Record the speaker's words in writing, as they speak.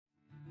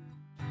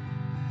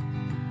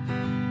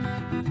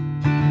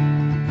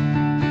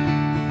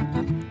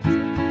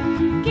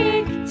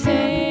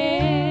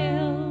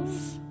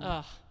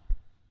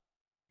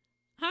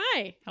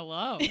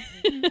Hello.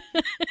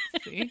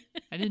 See,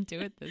 I didn't do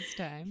it this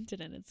time.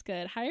 Didn't. It's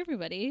good. Hi,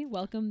 everybody.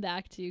 Welcome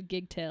back to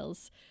Gig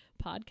Tales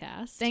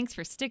podcast. Thanks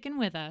for sticking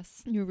with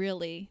us. You're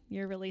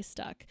really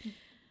stuck.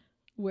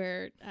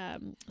 We're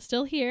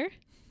still here.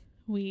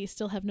 We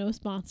still have no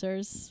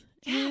sponsors.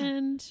 Yeah.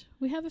 And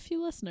we have a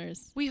few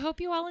listeners. We hope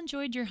you all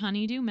enjoyed your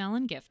honeydew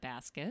melon gift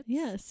baskets.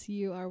 Yes,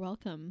 you are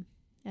welcome.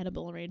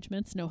 Edible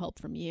arrangements, no help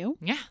from you.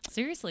 Yeah,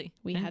 seriously.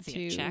 We Didn't had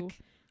see a to check.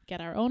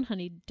 get our own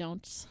honey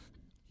don'ts.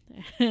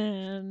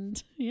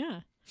 And yeah.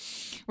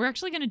 We're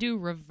actually going to do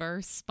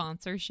reverse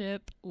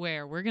sponsorship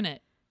where we're going to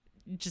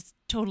just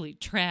totally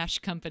trash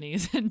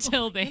companies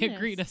until they goodness.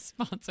 agree to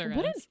sponsor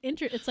What us.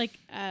 it's like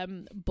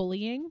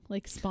bullying,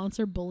 like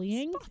sponsor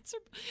bullying. Sponsor.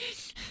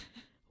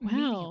 Wow.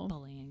 Media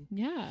bullying.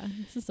 Yeah,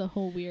 this is a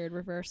whole weird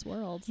reverse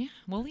world. Yeah.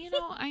 Well,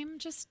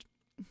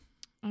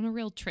 I'm a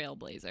real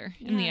trailblazer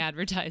in the Yeah.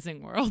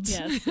 advertising world.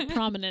 Yes,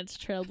 prominent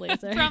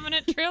trailblazer.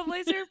 Prominent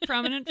trailblazer,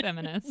 prominent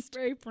feminist.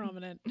 Very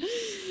prominent.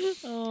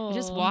 Oh. I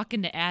just walk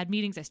into ad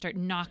meetings. I start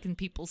knocking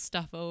people's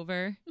stuff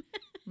over.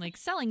 Like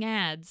selling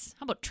ads.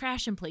 How about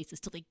trashing places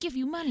till they give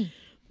you money?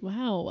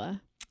 Wow.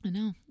 I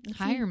know. That's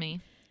Hire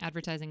me.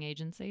 Advertising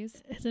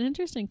agencies. It's an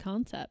interesting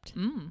concept.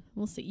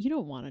 We'll see. You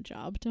don't want a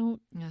job.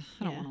 Don't. Yeah,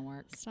 I don't Yeah. want to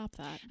work. Stop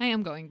that. I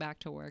am going back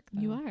to work,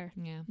 though. You are.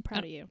 Yeah. I'm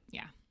proud of you.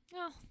 Yeah.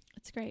 Well,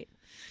 It's great.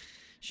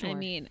 sure. I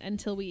mean,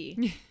 until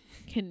we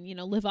can,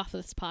 live off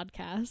of this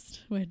podcast,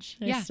 which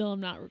I Yeah. still am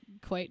not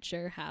quite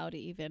sure how to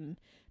even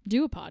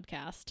do a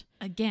podcast.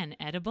 Again,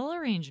 edible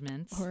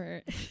arrangements.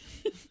 Or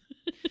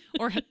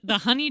Or the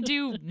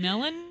Honeydew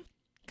Melon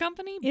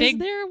Company? is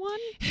there one?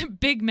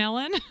 Big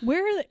Melon.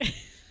 Where are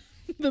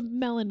the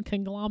melon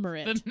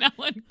conglomerate? The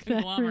melon That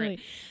conglomerate. really-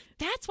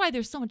 That's why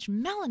there's so much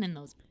melon in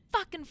those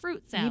fucking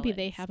fruit salads. Maybe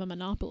they have a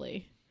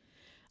monopoly.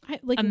 a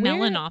where-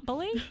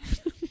 melanopoly?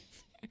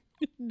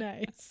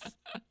 Nice.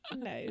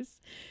 Nice.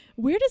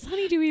 Where does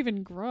honeydew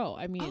even grow?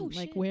 I mean, Oh,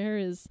 like shit. where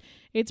is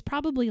it's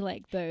probably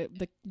like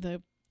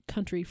the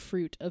country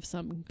fruit of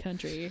some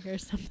country or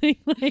something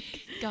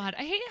like God,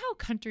 I hate how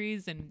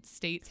countries and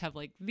states have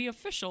like the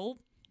official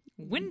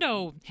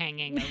window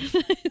hanging of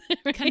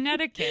Right?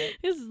 Connecticut.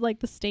 This is like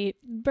the state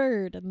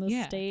bird and the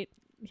Yeah. state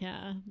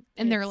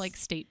And there are it's- like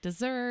state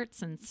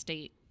desserts and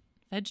state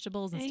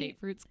vegetables and I- state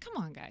fruits. Come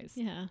on, guys.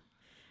 yeah.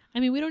 I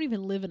mean, we don't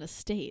even live in a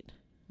state.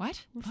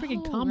 What? We're freaking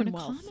We're in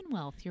Commonwealth. a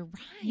Commonwealth. You're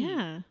right.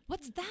 Yeah.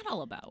 What's that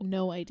all about?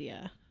 No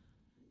idea.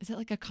 Is it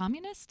like a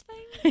communist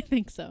thing? I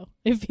think so.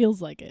 It feels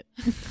like it.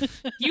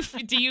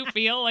 Do you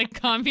feel like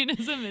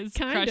communism is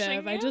Kind crushing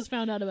of. I you? just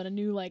found out about a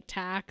new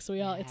tax. It's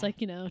Yeah.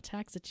 like,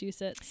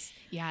 Taxachusetts.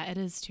 Yeah, it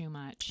is too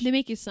much. They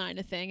make you sign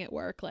a thing at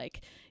work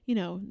like,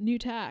 new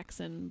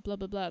tax and blah,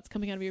 blah, blah. It's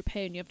coming out of your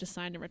pay and you have to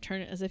sign and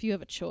return it as if you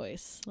have a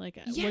choice. Like,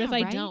 Yeah, what if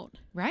I right? don't?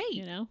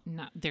 Right. No,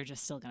 they're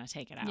just still going to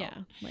take it out.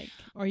 Yeah.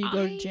 Or you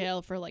go to I-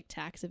 jail for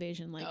tax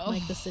evasion, like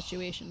the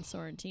situation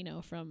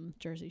Sorrentino from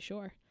Jersey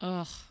Shore.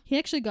 Ugh. He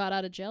actually got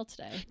out of jail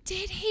today.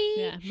 Did he?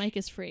 Yeah. Mike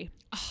is free.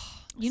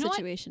 You know what?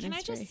 Situation Can is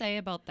I just free. say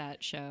about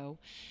that show?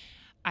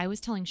 I was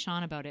telling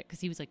Sean about it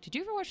because he was like, "Did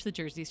you ever watch the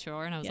Jersey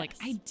Shore?" And I was like,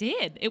 Yes. "I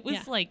did." It was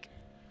Yeah. like,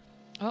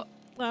 oh,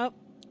 Well,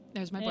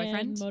 there's my and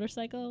boyfriend.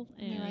 motorcycle.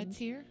 My And, ride's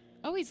here.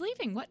 Oh, he's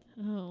leaving. What?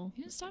 oh,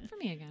 He didn't stop for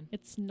me again.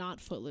 it's not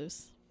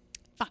Footloose.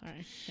 Fuck.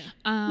 Sorry.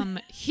 Yeah.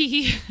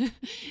 He,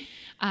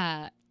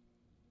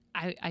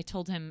 I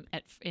told him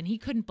and he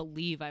couldn't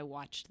believe I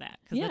watched that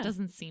because Yeah. that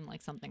doesn't seem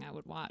like something I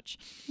would watch.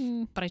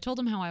 Mm, But I told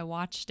him how I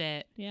watched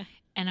it. yeah.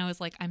 And I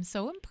was like, I'm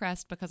so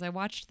impressed because I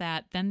watched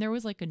that. Then there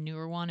was a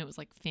newer one. It was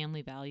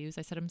Family Values.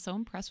 I said, I'm so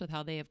impressed with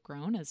how they have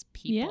grown as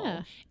people.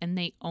 Yeah. And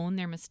they own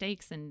their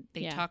mistakes and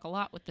they Yeah. talk a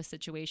lot with the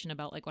situation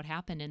about what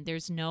happened. And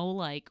there's no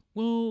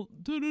well,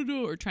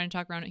 or trying to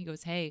talk around it. He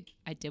goes, hey,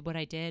 I did what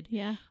I did.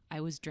 Yeah. I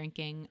was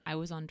drinking. I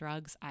was on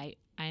drugs. I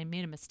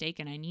made a mistake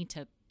and I need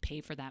to pay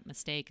for that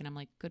mistake. And I'm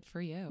like, good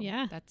for you.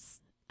 Yeah. That's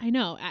I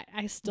know.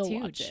 I still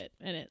It's watch huge. it.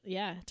 And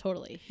yeah,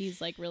 totally.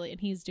 He's really, and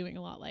he's doing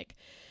a lot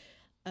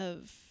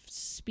of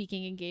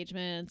speaking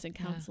engagements and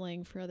Yeah.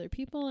 counseling for other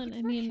people. And Good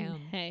I for mean,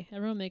 him. hey,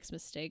 everyone makes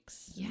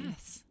mistakes. and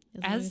yes.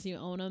 As long as you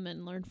own them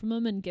and learn from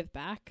them and give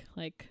back,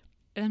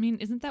 I mean,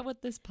 isn't that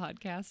what this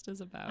podcast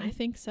is about? I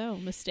think so.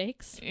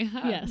 Mistakes.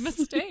 Yeah, Yes.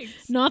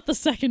 mistakes. Not the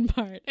second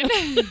part.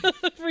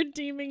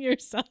 Redeeming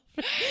yourself.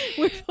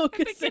 We're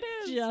focusing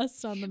it is.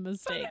 just on the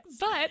mistakes.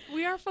 But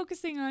we are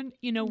focusing on,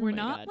 we're my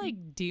not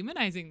God.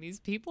 demonizing these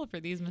people for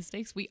these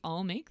mistakes. We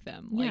all make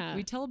them. Yeah.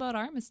 We tell about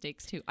our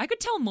mistakes too. I could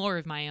tell more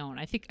of my own.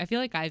 I feel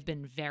like I've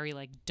been very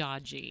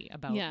dodgy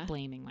about Yeah.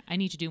 blaming. I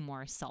need to do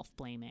more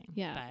self-blaming.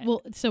 Yeah. But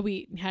Well, so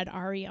we had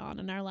Ari on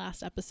in our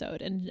last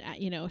episode, and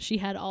she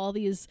had all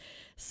these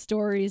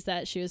stories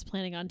that she was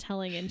planning on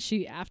telling, and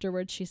she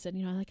afterwards she said,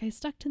 I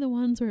stuck to the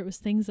ones where it was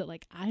things that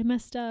I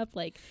messed up,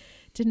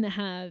 didn't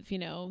have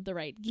the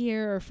right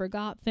gear or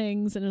forgot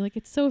things, and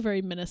it's so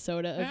very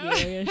Minnesota of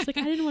you. And she's I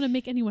didn't want to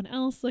make anyone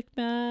else look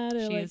bad.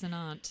 Or she is an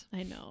aunt.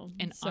 I know.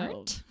 An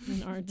aunt?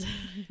 An art.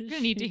 You're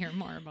gonna need to hear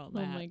more about Oh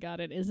that. my God,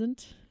 it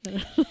isn't.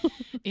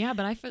 Yeah,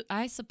 but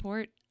I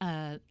support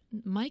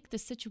Mike the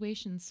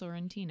Situation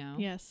Sorrentino.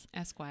 Yes.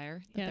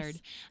 Esquire, the Yes.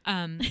 third.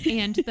 And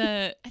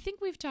I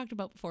think we've talked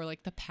about before,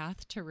 like the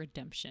path to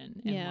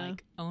redemption and Yeah.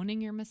 like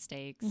owning your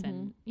mistakes. Mhm.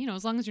 And, you know,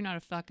 as long as you're not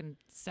a fucking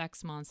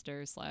sex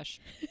monster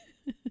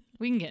 /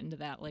 we can get into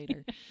that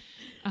later.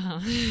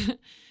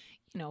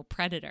 You know,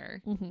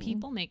 predator. Mhm.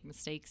 People make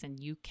mistakes and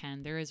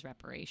there is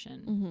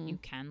reparation. Mhm. You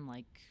can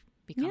like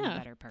become Yeah. a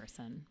better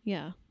person.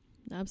 Yeah,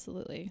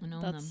 absolutely. And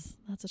own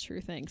That's a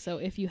true thing. So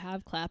if you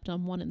have clapped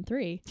on 1 and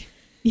 3,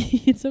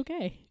 it's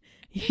okay.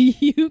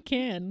 You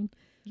can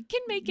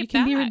make you it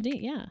can back. be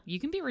redeemed. Yeah, You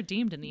can be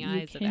redeemed in the You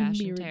eyes of can Ash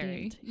be and Terry.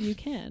 redeemed. You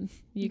can.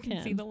 You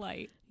can. see the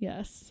light.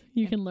 Yes,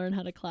 you Yeah. can learn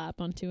how to clap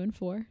on 2 and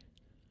 4.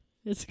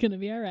 It's gonna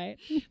be all right.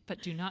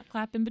 But do not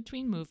clap in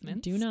between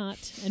movements. Do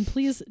not, and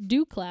please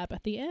do clap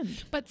at the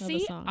end. But of a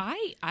see, song.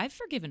 I've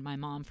forgiven my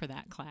mom for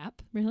that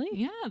clap. Really?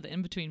 Yeah, the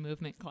in between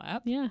movement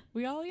clap. Yeah.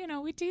 We all,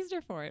 we teased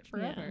her for it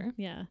forever.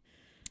 Yeah.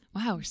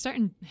 Wow, we're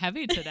starting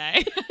heavy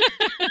today.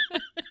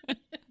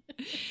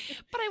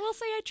 But I will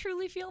say I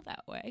truly feel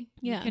that way.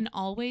 Yeah. You can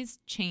always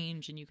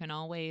change and you can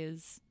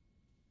always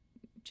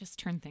just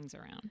turn things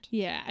around.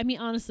 Yeah, I mean,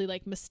 honestly,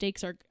 like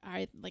mistakes are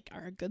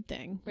a good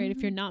thing, right? If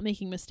Mhm. you're not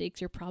making mistakes,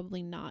 you're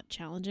probably not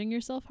challenging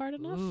yourself hard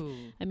enough.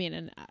 Ooh. I mean,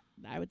 and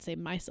I would say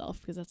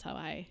myself, because that's how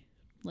I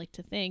like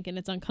to think, and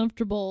it's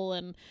uncomfortable,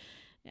 and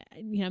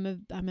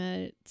I'm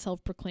a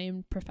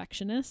self-proclaimed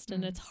perfectionist,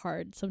 and Mhm. it's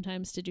hard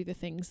sometimes to do the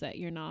things that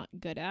you're not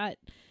good at,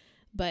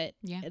 but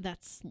Yeah.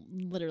 that's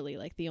literally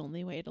like the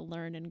only way to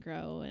learn and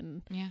grow,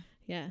 and Yeah.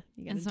 you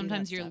gotta And do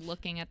sometimes that you're stuff.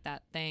 looking at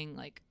that thing,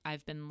 like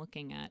I've been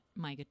looking at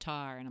my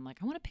guitar and I'm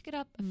like, I want to pick it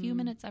up a few Mm.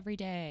 minutes every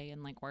day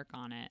and like work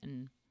on it.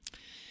 And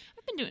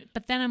I've been doing it.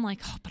 But then I'm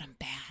like, oh, but I'm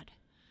bad.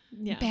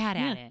 Yeah. I'm bad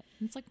at Yeah. it.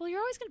 And it's like, well, you're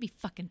always going to be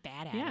fucking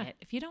bad at Yeah. it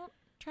if you don't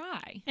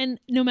try. And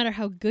no matter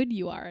how good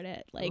you are at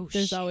it, like Oh,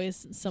 there's shit.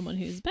 always someone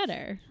who's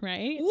better,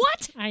 right?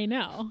 What? I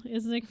know.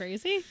 Isn't it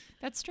crazy?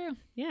 That's true.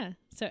 Yeah.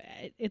 So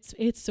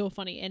it's so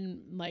funny.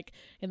 And like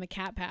in the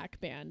Cat Pack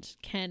band,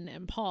 Ken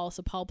and Paul,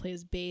 so Paul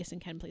plays bass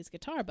and Ken plays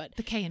guitar, but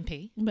The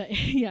K&P.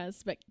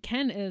 yes, but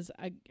Ken is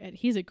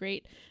he's a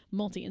great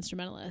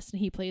multi-instrumentalist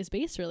and he plays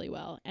bass really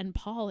well, and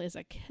Paul is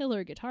a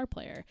killer guitar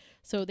player.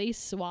 So they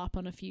swap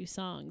on a few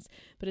songs.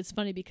 But it's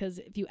funny because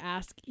if you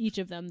ask each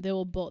of them,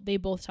 they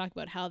both talk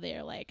about how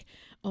they're like,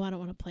 oh, I don't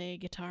want to play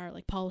guitar.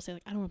 Like Paul will say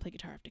like, I don't want to play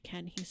guitar after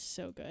Ken. He's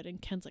so good.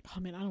 And Ken's like, oh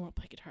man, I don't want to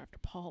play guitar after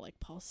Paul. Like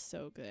Paul's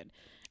so good.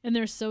 And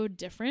they're so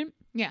different.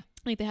 Yeah.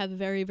 Like they have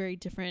very, very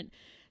different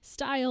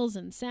styles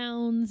and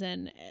sounds,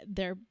 and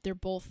they're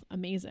both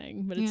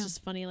amazing. But it's Yeah.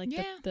 just funny, like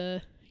Yeah.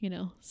 the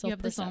self-perception. You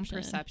have this own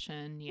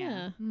perception.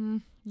 Yeah.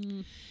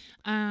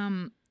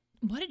 Yeah.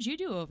 What did you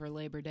do over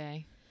Labor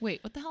Day?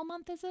 Wait, what the hell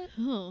month is it?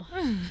 Oh,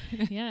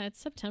 yeah, it's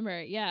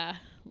September. Yeah.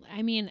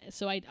 I mean,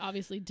 so I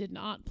obviously did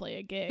not play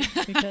a gig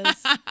because,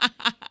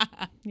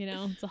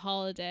 it's a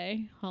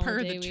holiday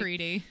Per the week.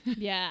 treaty.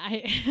 Yeah,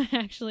 I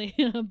actually,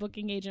 a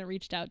booking agent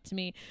reached out to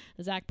me.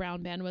 The Zach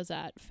Brown band was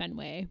at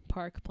Fenway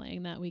Park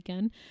playing that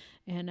weekend.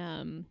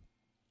 And,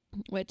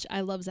 which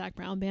I love Zach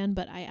Brown band,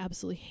 but I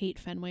absolutely hate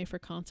Fenway for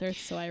concerts,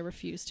 so I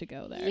refuse to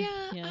go there.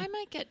 Yeah, I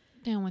might get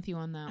down with you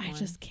on that one. I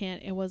just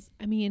can't.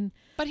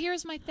 But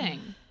here's my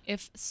thing.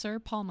 If Sir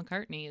Paul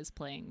McCartney is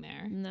playing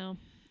there, No,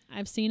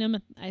 I've seen him.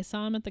 I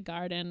saw him at the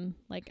Garden.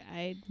 Like,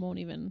 I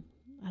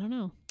don't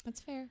know. that's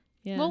fair.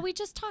 Yeah. Well, we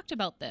just talked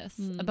about this.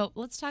 Mm.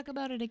 Let's talk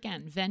about it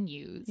again.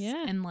 Venues.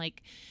 Yeah. And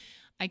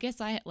I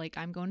guess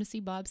I'm going to see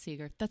Bob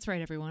Seger. That's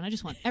right, everyone. I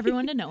just want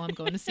everyone to know I'm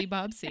going to see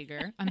Bob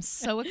Seger. I'm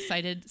so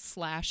excited /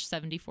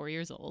 74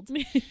 years old.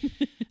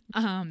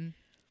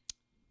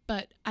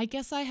 But I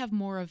guess I have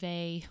more of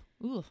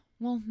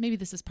maybe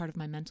this is part of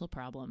my mental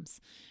problems.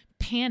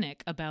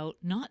 Panic about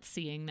not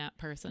seeing that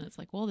person. It's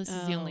like, well, this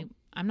is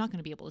I'm not going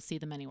to be able to see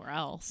them anywhere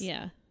else.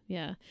 Yeah.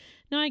 Yeah.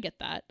 No, I get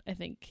that. I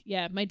think,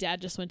 my dad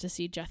just went to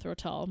see Jethro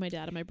Tull. My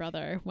dad and my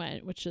brother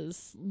went, which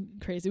is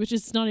crazy, which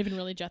is not even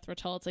really Jethro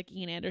Tull. It's like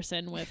Ian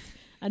Anderson with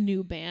a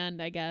new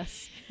band, I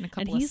guess. And a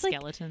couple of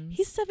skeletons.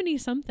 He's 70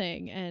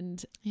 something.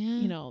 And,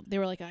 yeah. they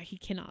were like, he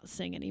cannot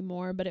sing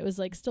anymore, but it was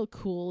like still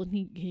cool.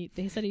 And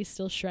they said he's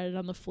still shredded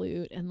on the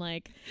flute. And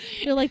like,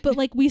 they're like, but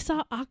like we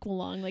saw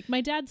Aqualung. Like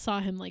my dad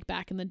saw him like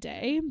back in the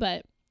day,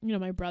 but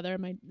my brother,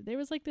 they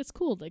was like, that's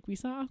cool. Like we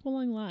saw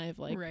Aqualung live.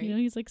 Like, right.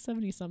 He's like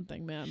 70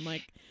 something, man.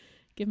 Like,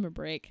 give him a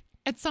break.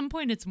 At some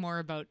point, it's more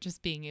about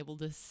just being able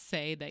to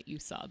say that you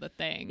saw the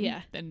thing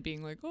than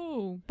being like,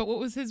 oh, but what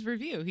was his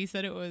review? He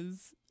said it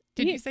was,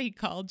 did you say he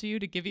called you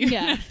to give you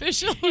an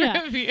official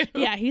review?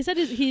 Yeah, he said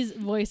his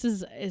voice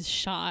is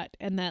shot,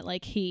 and that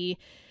like he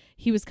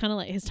was kind of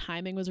like, his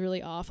timing was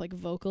really off, like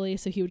vocally,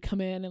 so he would come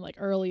in and like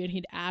early and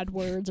he'd add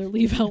words or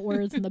leave out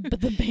words, and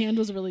the band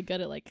was really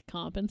good at like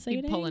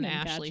compensating. He'd pull an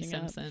and Ashley catching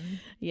up. Simpson.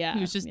 Yeah, He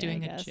was just I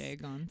doing a guess.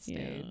 jig on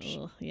stage.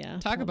 Yeah,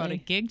 Talk about a probably.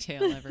 gig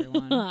tale,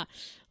 everyone.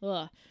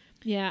 Ugh.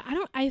 Yeah,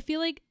 I feel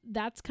like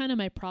that's kind of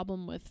my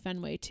problem with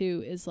Fenway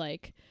too, is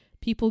like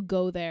people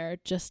go there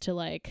just to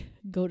like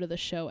go to the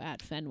show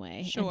at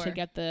Fenway and to Sure.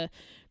 get the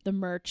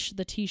merch,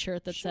 the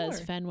t-shirt that says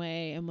Sure.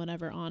 Fenway and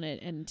whatever on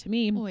it. And to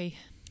me, Boy,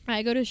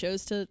 I go to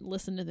shows to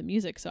listen to the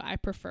music, so I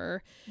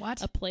prefer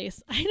What? a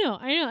place. I know.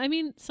 I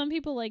mean, some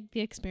people like the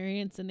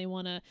experience and they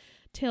want to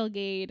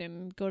tailgate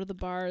and go to the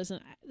bars,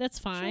 and that's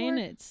fine.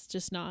 Sure. It's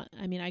just not.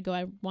 I mean, I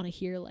want to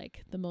hear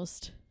like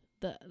the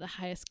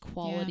highest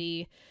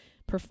quality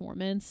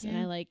performance, and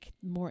I like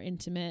more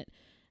intimate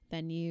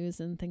venues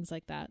and things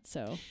like that.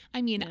 So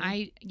I mean,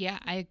 I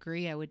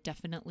agree. I would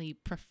definitely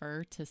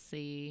prefer to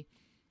see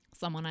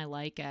someone I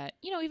like at,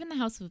 even the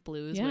House of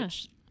Blues,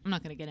 which I'm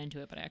not going to get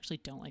into it, but I actually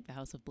don't like the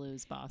House of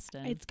Blues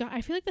Boston.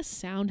 I feel like the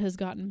sound has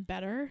gotten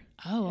better.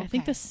 Oh, okay. I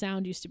think the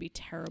sound used to be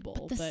terrible.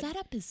 But the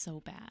setup is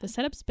so bad. The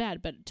setup's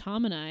bad, but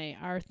Tom and I,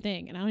 our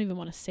thing, and I don't even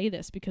want to say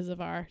this because of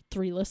our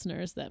 3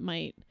 listeners that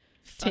might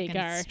take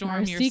our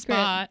your secret.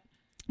 spot.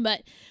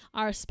 But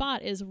our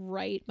spot is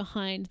right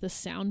behind the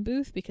sound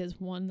booth because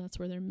that's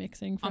where they're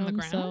mixing from. On the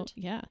ground? So,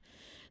 yeah.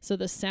 So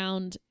the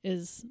sound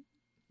is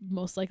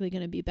most likely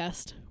going to be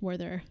best where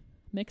they're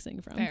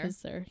mixing from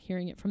because they're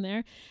hearing it from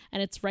there,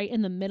 and it's right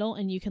in the middle,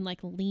 and you can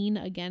like lean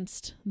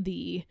against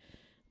the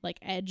like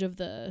edge of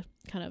the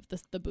kind of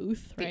the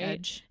booth, right? The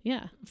edge,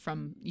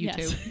 from YouTube.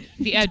 Yes.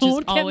 The edge is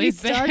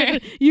always there.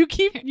 You're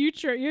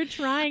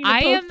trying to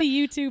poke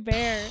the YouTube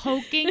bear.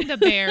 Poking the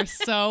bear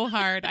so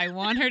hard. I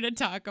want her to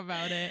talk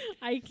about it.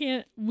 I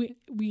can't. We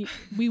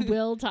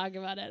will talk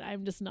about it.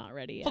 I'm just not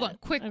ready yet. Hold on,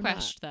 quick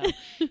question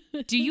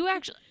though. Do you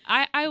actually?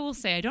 I will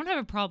say I don't have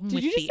a problem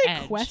with the edge. Did you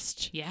just say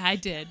quest? Yeah, I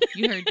did.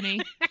 You heard me.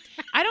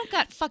 I don't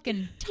got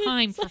fucking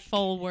time for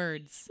full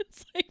words.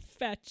 It's like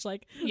fetch.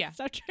 Like,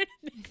 stop trying to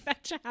make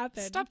fetch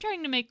happen. Stop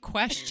trying to make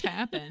quest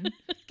happen.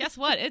 Guess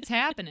what? It's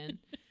happening.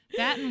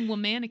 That and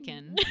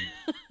womanican.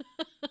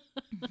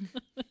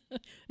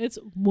 It's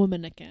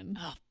womanican.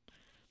 Oh,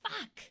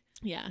 fuck.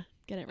 Yeah,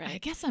 get it right. I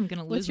guess I'm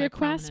gonna lose. What's your my quest?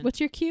 prominence. What's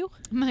your cue?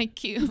 My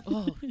cue.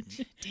 Oh,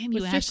 damn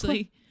you,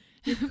 Ashley.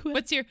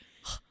 What's your?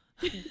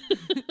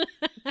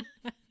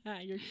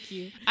 Your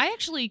cue. I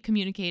actually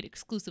communicate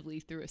exclusively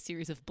through a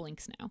series of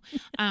blinks now.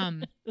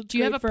 Do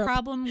you have a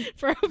problem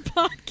for a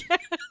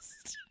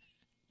podcast?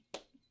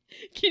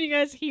 Can you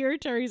guys hear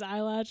Terry's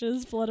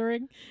eyelashes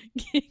fluttering?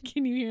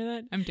 Can you hear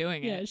that? I'm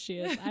doing it. Yeah, she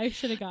is. I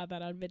should have got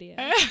that on video.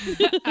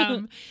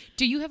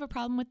 Do you have a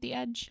problem with the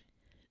edge?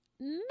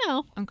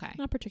 No. Okay.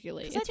 Not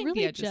particularly. It's I think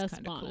really the edge just is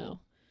Bono. cool.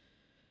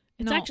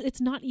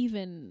 It's not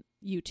even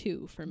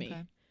U2 for me.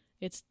 Okay.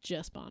 It's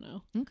just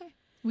Bono. Okay.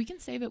 We can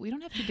save it. We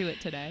don't have to do it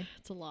today.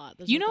 It's a lot.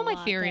 You know my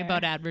theory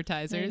about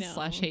advertisers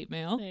 / hate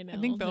mail. I know. I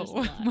think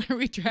where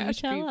we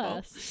trash tell people.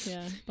 Us.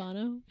 Yeah,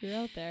 Bono, you're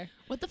out there.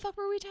 What the fuck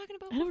were we talking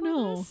about? I don't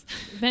know.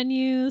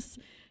 Venues,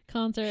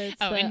 concerts.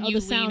 And you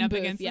the sound lean up booth.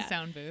 against the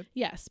sound booth.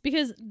 Yes,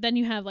 because then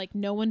you have like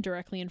no one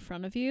directly in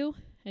front of you,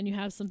 and you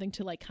have something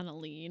to like kind of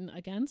lean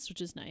against,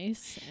 which is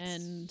nice.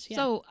 And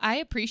so I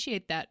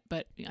appreciate that,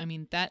 but I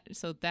mean that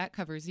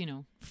covers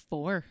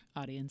 4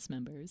 audience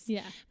members.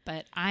 Yeah,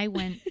 but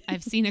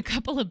I've seen a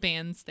couple of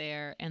bands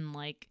there, and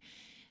like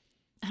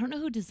I don't know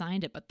who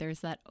designed it, but there's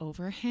that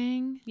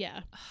overhang.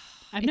 Yeah,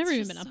 I've never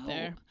even been up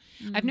there.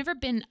 I've never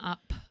been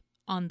up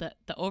on the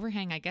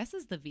overhang. I guess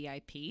is the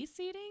VIP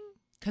seating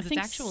because it's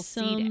actual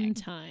seating.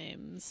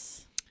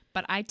 Sometimes.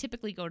 But I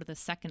typically go to the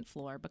second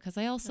floor because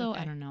I also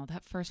I don't know,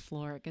 that first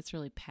floor it gets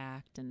really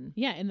packed and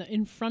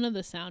in front of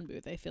the sound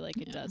booth I feel like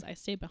it does. I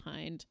stay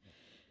behind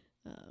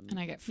and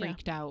I get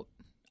freaked out.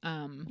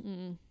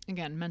 Again,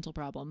 mental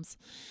problems.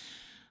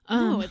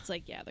 No, it's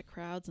like the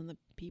crowds and the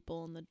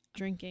people and the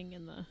drinking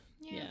and the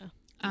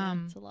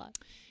it's a lot.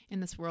 In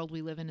this world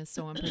we live in is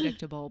so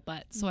unpredictable.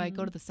 But so I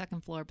go to the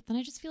second floor, but then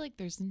I just feel like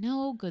there's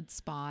no good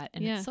spot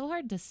and it's so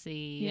hard to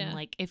see. And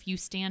like if you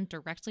stand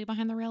directly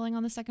behind the railing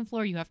on the second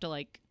floor, you have to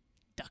like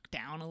duck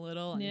down a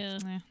little.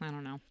 And I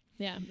don't know.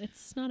 Yeah,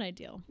 it's not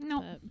ideal.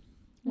 No. Nope.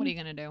 What are you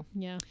gonna do?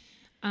 Yeah.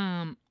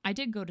 I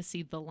did go to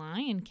see The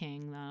Lion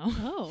King though.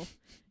 Oh,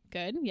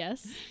 good.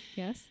 Yes.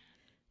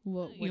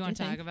 What you want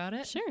to talk about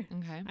it? Sure.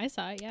 Okay. I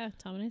saw it. Yeah,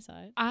 Tom and I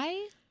saw it.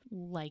 I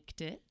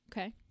liked it.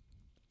 Okay.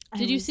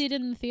 Did you see it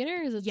in the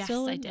theater? Is it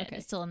still in? Yes, I did. Okay.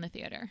 It's still in the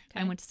theater. Okay.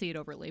 I went to see it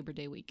over Labor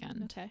Day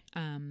weekend. Okay.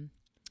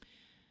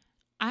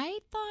 I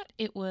thought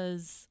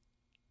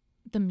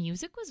the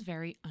music was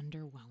very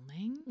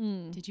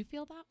underwhelming. Did you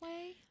feel that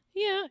way?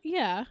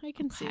 Yeah, I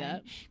can see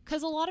that.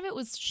 Because a lot of it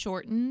was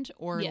shortened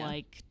or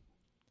like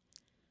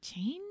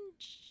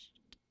changed.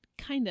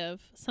 Kind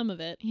of. Some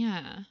of it.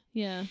 Yeah.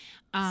 Yeah.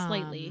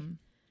 Slightly.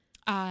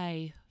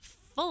 I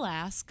full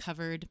ass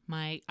covered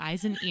my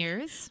eyes and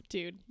ears.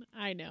 Dude,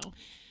 I know.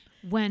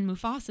 When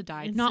Mufasa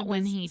died, and not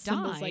when he died.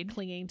 Simba's like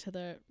clinging to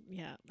the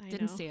I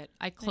didn't see it.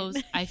 I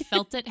closed. I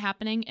felt it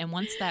happening, and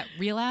once that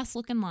real ass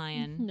looking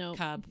lion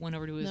cub went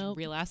over to his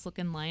real ass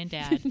looking lion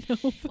dad,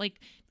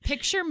 like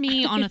picture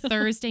me on a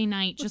Thursday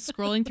night just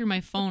scrolling through my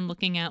phone,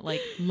 looking at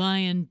like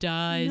lion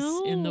dies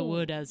in the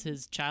wood as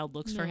his child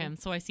looks for him.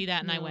 So I see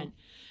that, and I went,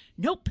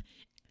 nope,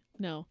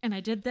 no, and I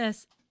did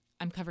this.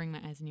 I'm covering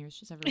my eyes and ears,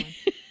 just everyone,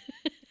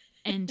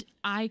 and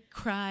I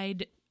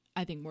cried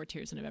I think more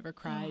tears than I've ever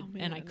cried.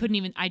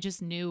 And I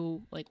just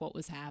knew like what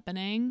was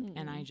happening.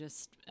 And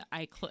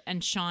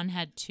and Sean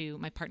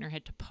my partner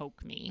had to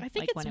poke me. I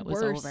think like it's when it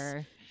worse was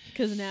over.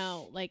 Because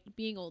now, like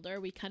being older,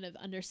 we kind of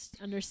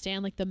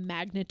understand like the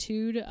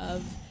magnitude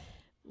of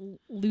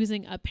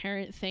losing a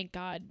parent. Thank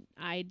God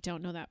I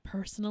don't know that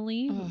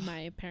personally. Ugh.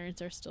 My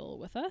parents are still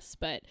with us,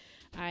 but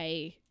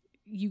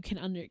you can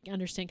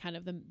understand kind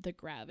of the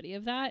gravity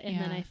of that. And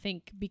then I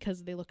think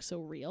because they look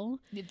so real,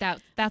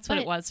 that's what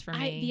it was for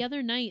me. The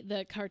other night,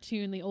 the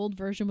cartoon, the old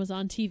version was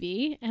on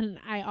TV, and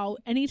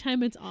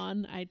anytime it's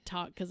on, I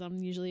talk, because I'm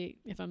usually,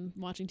 if I'm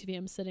watching TV,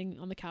 I'm sitting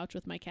on the couch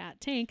with my cat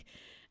Tank.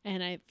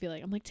 And I feel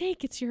like, I'm like,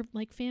 Tank, it's your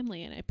like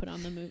family. And I put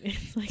on the movie.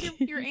 It's like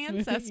your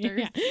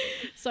ancestors. Yeah.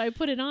 So I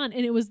put it on,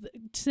 and it was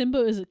Simba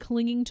is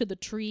clinging to the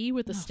tree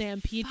with the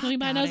stampede coming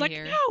by. And I was like,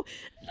 no.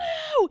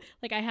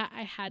 Like I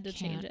had to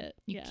change it.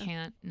 You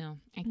can't. No,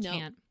 I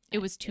can't. It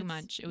was too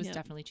much. It was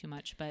definitely too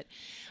much. But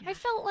I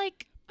felt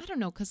like, I don't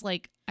know, because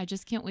like I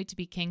just can't wait to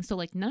be king. So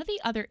like none of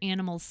the other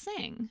animals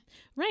sing.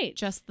 Right.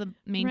 Just the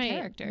main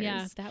characters.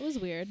 Yeah, that was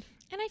weird.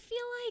 And I feel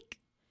like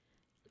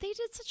they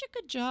did such a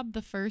good job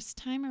the first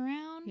time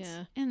around.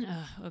 Yeah. And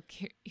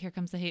here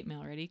comes the hate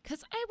mail already.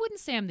 Because I wouldn't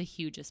say I'm the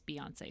hugest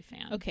Beyonce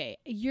fan. Okay.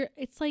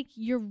 It's like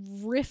you're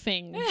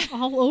riffing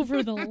all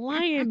over the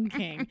Lion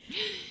King.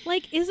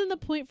 Like, isn't the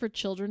point for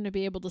children to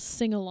be able to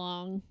sing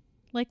along?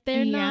 Like,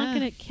 they're not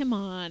going to, come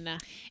on.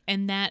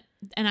 And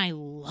I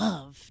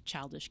love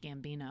Childish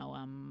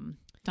Gambino,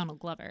 Donald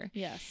Glover.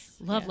 Yes.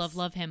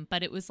 Love him.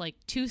 But it was like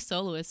two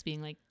soloists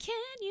being like, can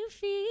you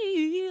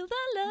feel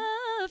the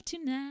love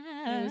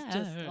tonight? It was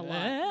just a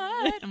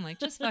lot. I'm like,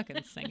 just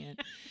fucking sing it.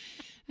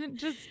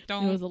 Just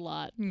don't. It was a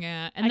lot.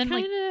 Yeah. And then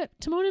like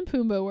Timon and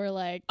Pumbaa were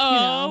like,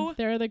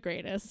 they're the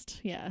greatest.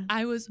 Yeah.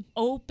 I was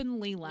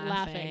openly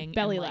laughing.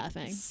 Belly and, like,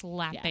 laughing.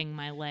 Slapping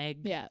my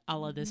leg. Yeah.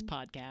 All of this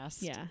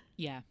podcast. Yeah.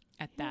 Yeah.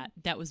 At that.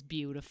 That was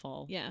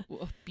beautiful. Yeah.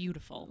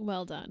 Beautiful.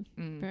 Well done.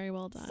 Very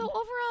well done. So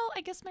overall,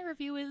 I guess my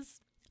review is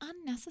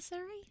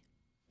unnecessary.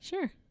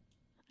 Sure.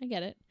 I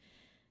get it.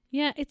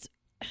 Yeah,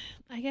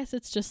 I guess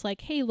it's just like,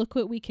 hey, look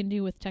what we can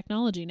do with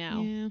technology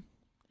now. Yeah.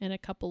 And a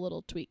couple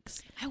little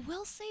tweaks. I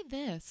will say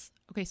this.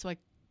 Okay, so I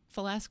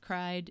full ass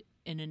cried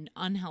in an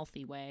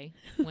unhealthy way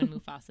when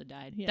Mufasa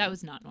died. Yeah. That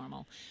was not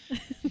normal.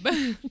 But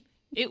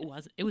it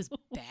was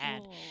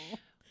bad.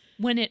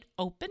 When it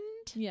opened,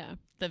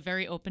 the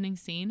very opening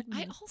scene,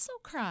 I also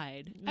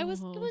cried. It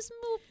was moved,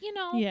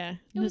 Yeah.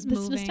 It was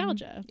moving.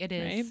 Nostalgia. It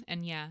is. Right?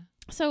 And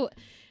So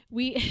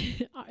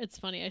it's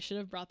funny, I should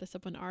have brought this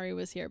up when Ari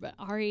was here, but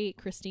Ari,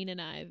 Christine, and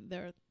I,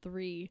 there are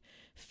 3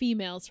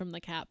 females from the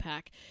Cat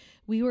Pack.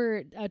 We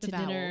were out to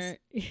dinner.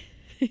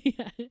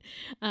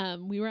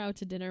 We were out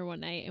to dinner one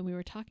night, and we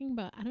were talking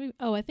about,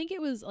 I think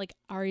it was like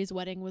Ari's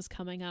wedding was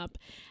coming up,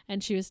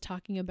 and she was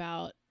talking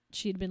about,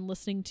 she'd been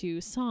listening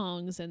to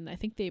songs, and I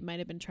think they might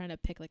have been trying to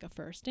pick like a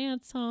first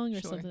dance song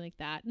or something like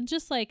that, and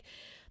just like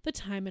the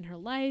time in her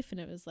life,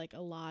 and it was like a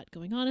lot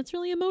going on. It's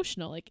really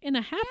emotional, like in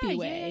a happy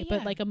way,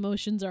 but like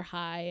emotions are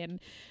high. And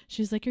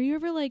she's like, are you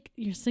ever like,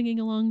 you're singing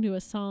along to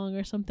a song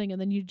or something, and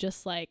then you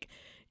just are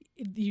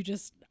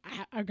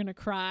gonna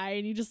cry,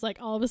 and you just like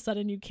all of a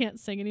sudden you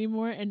can't sing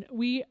anymore? And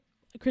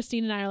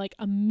Christine and I are like,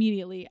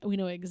 immediately we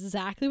know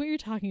exactly what you're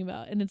talking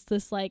about. And it's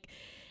this like,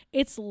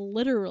 it's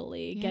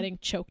literally getting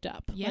choked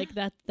up. Like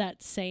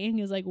that saying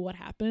is like what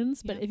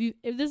happens. But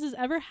if this has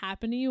ever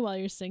happened to you while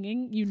you're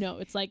singing,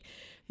 it's like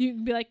you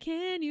can be like,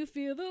 can you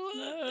feel the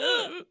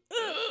love?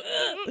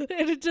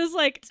 And it just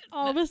like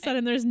all of a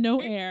sudden there's no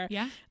air.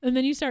 Yeah. And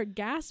then you start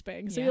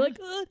gasping. So you're like,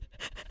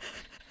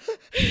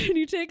 and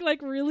you take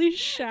like really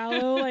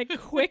shallow, like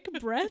quick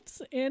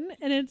breaths in,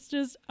 and it's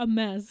just a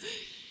mess.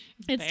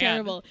 It's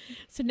terrible.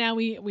 So now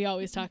we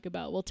always talk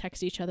about, we'll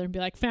text each other and be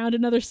like, found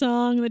another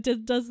song that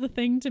does the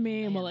thing to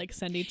me, and we'll like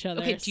send each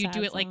other. Okay, do you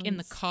do it like in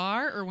the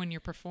car or when you're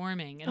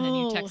performing, and then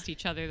you text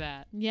each other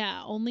that?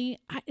 Yeah,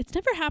 it's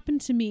never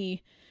happened to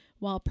me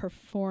while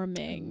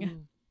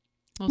performing,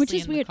 which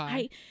is weird.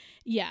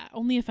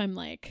 Only if I'm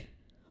like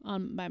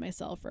by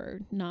myself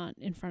or not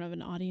in front of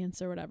an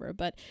audience or whatever.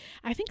 But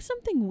I think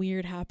something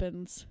weird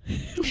happens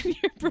when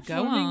you're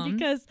performing,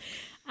 because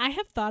I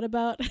have thought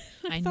about.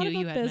 I knew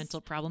you had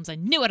mental problems. I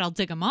knew it. I'll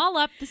dig them all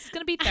up. This is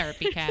going to be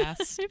therapy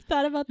cast. I've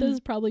thought about this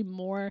probably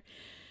more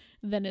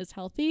than is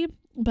healthy,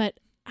 but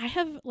I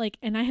have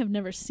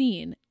never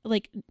seen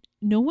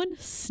no one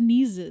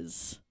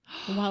sneezes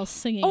while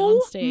singing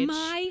on stage. Oh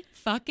my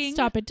fucking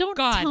stop it! Don't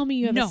tell me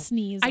you have a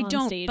sneeze. I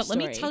don't. On stage but let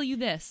me tell you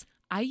this.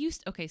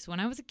 So when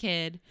I was a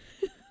kid,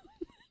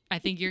 I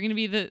think you're going to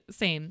be the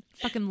same.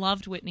 Fucking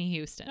loved Whitney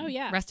Houston. Oh,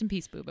 yeah. Rest in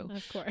peace, boo-boo.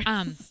 Of course.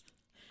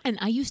 And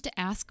I used to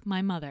ask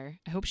my mother,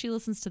 I hope she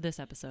listens to this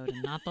episode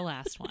and not the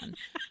last one,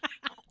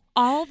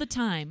 all the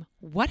time,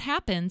 what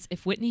happens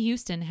if Whitney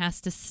Houston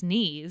has to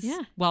sneeze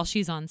while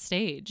she's on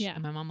stage? Yeah.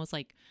 And my mom was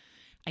like,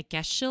 I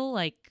guess she'll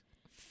like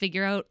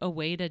figure out a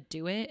way to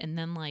do it and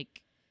then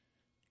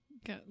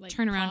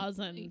turn around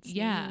and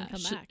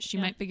come back. She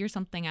might figure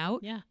something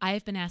out. Yeah. I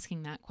have been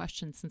asking that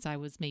question since I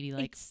was maybe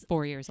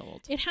 4 years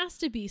old. It has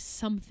to be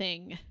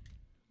something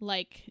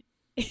like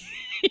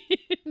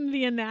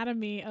the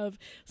anatomy of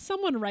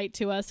someone write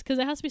to us, because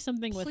it has to be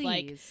something with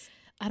like,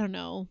 I don't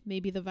know,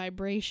 maybe the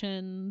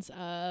vibrations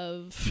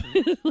of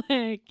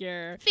like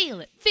your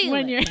feel it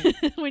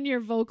when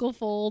your vocal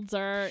folds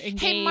are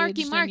engaged. Hey,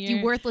 Marky Mark,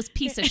 you worthless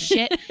piece of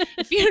shit!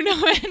 If you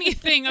know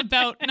anything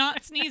about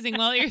not sneezing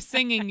while you're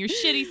singing your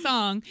shitty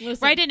song,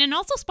 write in and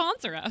also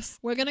sponsor us.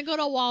 We're gonna go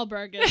to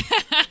Wahlburgers.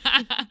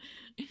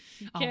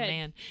 Oh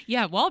man,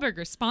 yeah,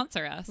 Wahlburgers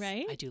sponsor us.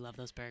 Right? I do love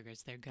those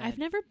burgers; they're good. I've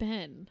never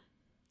been.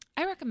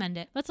 I recommend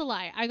it. That's a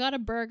lie. I got a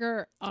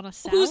burger on a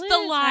salad. Who's the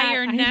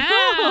liar now?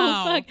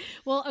 Oh, fuck.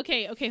 Well,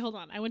 okay, hold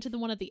on. I went to the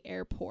one at the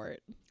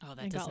airport. Oh,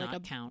 that does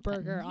not count.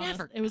 Burger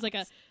on it was like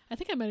I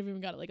think I might have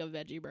even got like a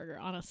veggie burger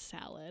on a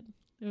salad.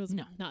 It was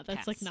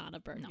that's like not a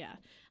burger. No. Yeah.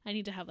 I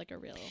need to have like a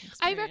real experience.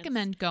 I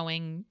recommend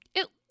going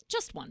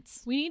just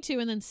once. We need to,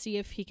 and then see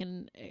if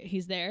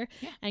he's there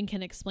and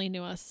can explain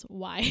to us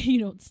why you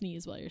don't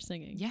sneeze while you're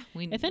singing. Yeah.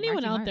 If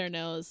anyone out there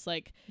knows,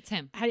 like, it's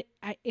him.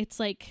 It's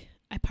like,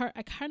 I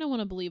kind of want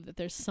to believe that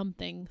there's some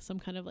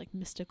kind of like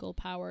mystical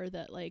power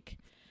that like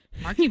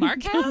Marky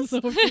Mark has.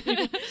 Well,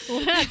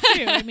 that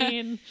too. I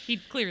mean, he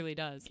clearly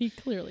does.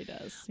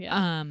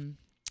 Yeah.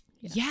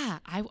 Yes. Yeah.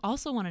 I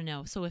also want to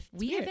know. So if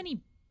we have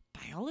any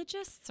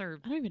biologists or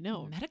I don't even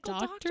know medical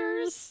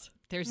doctors,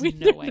 there's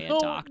no way a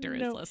doctor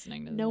is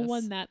listening to this. No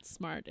one that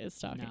smart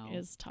is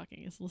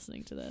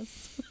listening to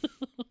this.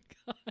 Oh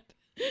God.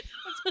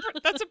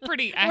 That's a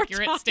pretty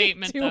accurate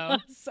statement, though.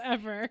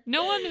 Ever.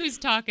 No one who's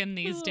talking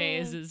these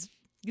days is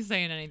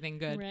saying anything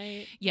good.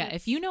 Right. Yeah,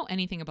 if you know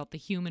anything about the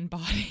human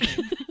body.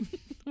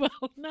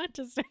 Well, not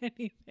just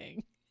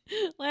anything.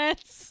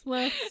 Let's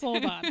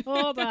hold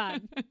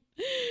on.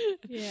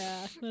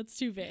 Yeah, that's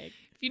too vague.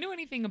 If you know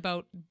anything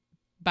about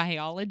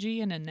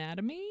biology and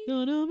anatomy.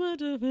 Don't know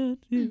much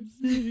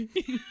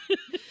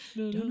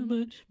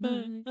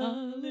about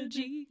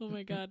biology. Oh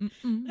my God.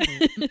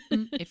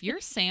 If you're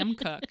Sam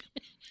Cooke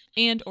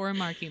and or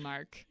Marky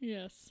Mark,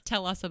 yes,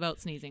 tell us about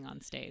sneezing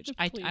on stage.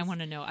 I want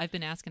to know. I've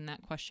been asking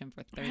that question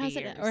for 30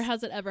 years. Or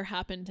has it ever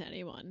happened to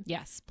anyone?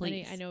 Yes,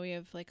 please. I know we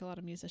have like a lot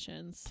of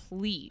musicians.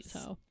 Please.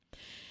 So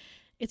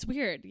it's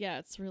weird. Yeah,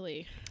 it's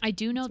really. I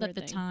do know that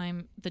the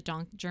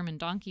German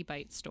donkey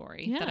bite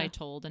story that I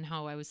told, and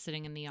how I was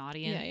sitting in the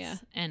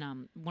audience,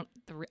 and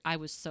I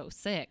was so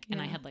sick, and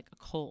I had like a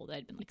cold.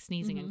 I'd been like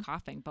sneezing and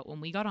coughing. But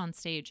when we got on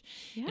stage,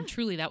 and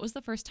truly that was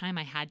the first time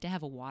I had to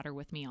have a water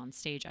with me on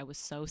stage. I was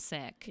so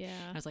sick.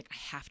 Yeah, I was like, I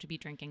have to be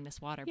drinking this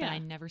water, but I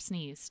never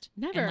sneezed.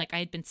 Never. And like I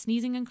had been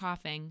sneezing and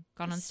coughing,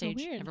 got on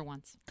stage, never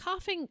once.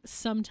 Coughing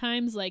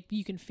sometimes, like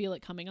you can feel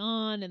it coming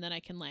on, and then I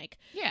can like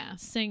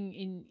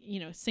sing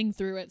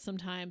through it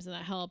sometimes, and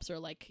that helps, or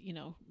like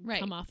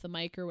come off the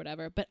mic or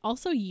whatever. But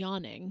also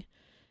yawning,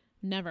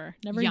 never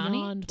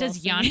yawned.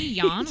 Does Yanni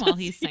yawn while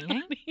he's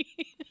singing?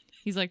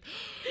 He's like,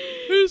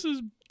 this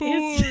is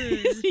boring.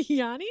 Is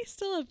Yanni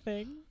still a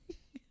thing?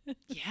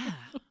 Yeah,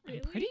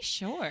 really? I'm pretty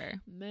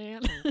sure.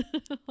 Man,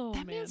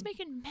 that man's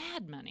making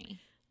mad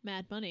money.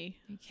 Mad money.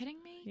 Are you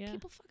kidding me? Yeah.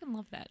 People fucking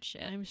love that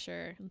shit. I'm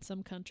sure in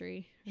some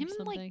country. Him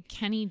and like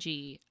Kenny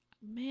G.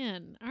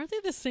 Man, aren't they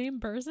the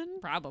same person?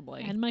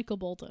 Probably. And Michael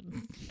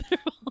Bolton.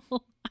 I'm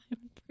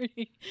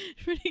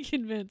pretty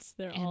convinced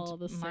they're all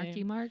the same.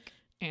 Marky Mark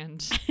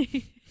and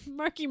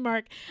Marky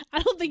Mark.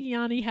 I don't think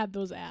Yanni had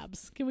those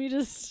abs. Can we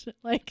just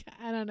I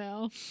don't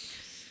know.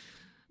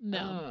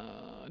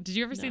 No. Did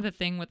you ever see the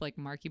thing with like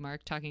Marky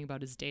Mark talking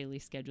about his daily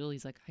schedule?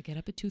 He's like, I get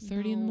up at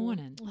 2:30 in the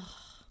morning.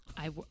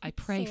 I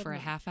pray for a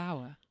half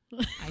hour.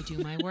 I do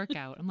my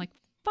workout. I'm like,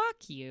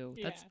 fuck you.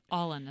 Yeah. That's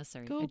all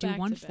unnecessary. I do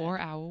 1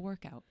 4-hour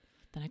workout.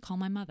 Then I call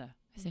my mother.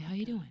 I say, how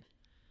you doing?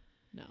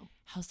 No.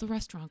 How's the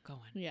restaurant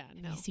going? Yeah,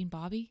 Have you seen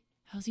Bobby?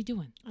 How's he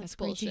doing? That's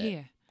great bullshit. to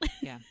hear.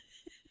 Yeah.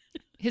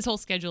 His whole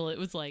schedule, it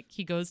was like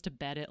he goes to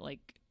bed at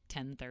like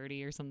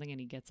 10:30 or something, and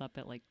he gets up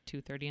at like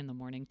 2:30 in the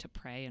morning to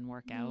pray and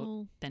work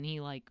out. Then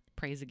he like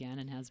prays again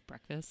and has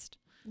breakfast.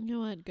 You know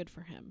what? Good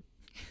for him.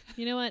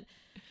 You know what?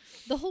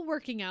 The whole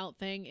working out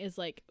thing is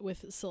like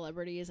with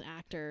celebrities,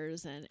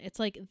 actors, and it's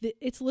like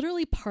it's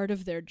literally part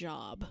of their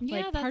job. Yeah,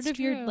 like that's part of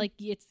true. your like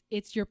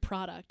it's your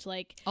product.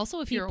 Like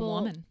also if you're a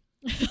woman.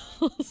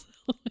 Also,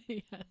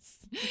 yes,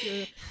 if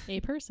you're a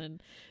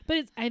person.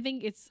 But I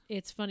think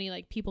it's funny,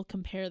 like people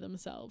compare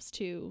themselves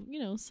to,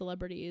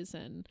 celebrities,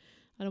 and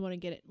I don't want to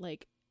get it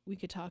like we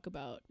could talk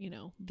about,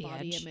 the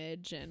body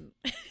image and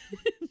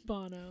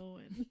Bono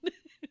and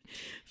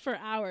for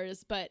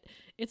hours, but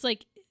it's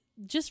like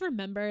just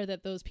remember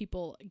that those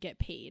people get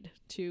paid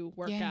to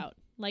work out.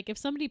 Like if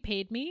somebody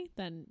paid me,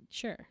 then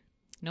sure.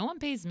 No one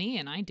pays me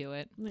and I do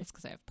it. That's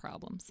because I have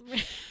problems.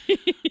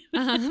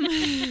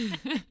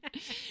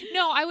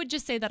 No, I would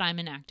just say that I'm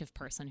an active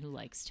person who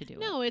likes to do it.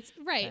 No, it's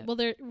right. Well,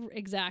 they're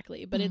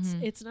exactly, but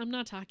it's. I'm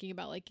not talking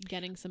about like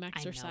getting some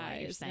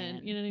exercise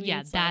and you know what I mean.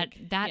 Yeah,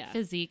 that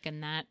physique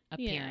and that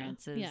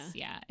appearance is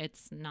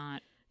it's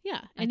not.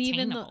 Yeah, and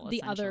even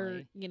the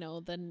other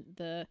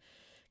the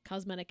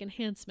cosmetic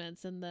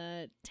enhancements and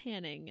the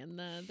tanning and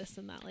the this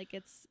and that, like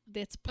it's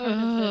part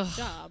of the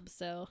job.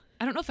 So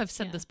I don't know if I've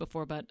said this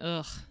before, but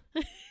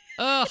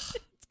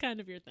it's kind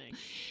of your thing.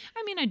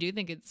 I mean, I do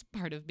think it's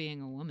part of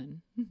being a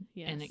woman.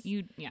 Yes. And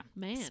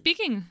man.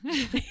 Speaking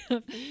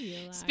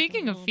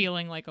of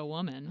feeling like a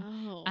woman,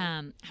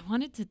 I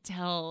wanted to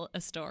tell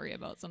a story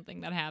about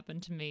something that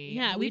happened to me.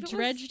 Yeah, we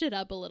dredged it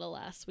up a little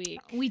last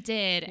week. We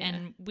did,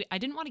 and I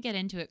didn't want to get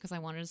into it because I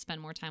wanted to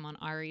spend more time on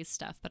Ari's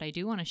stuff, but I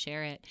do want to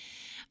share it.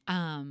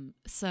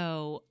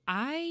 So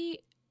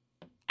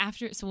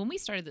when we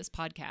started this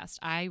podcast,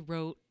 I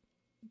wrote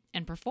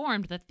and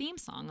performed the theme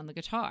song on the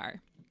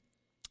guitar.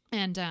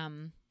 And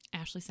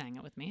Ashley sang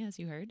it with me, as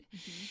you heard.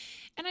 Mm-hmm.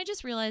 And I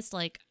just realized,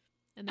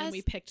 and then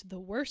we picked the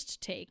worst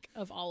take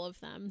of all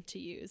of them to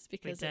use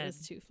because it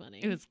was too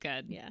funny. It was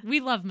good. Yeah. We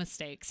love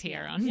mistakes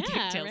here on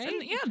Pigtails.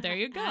 Right? And there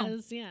you go.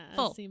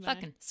 Full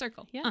fucking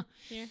circle. Yeah,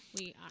 here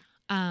we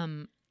are.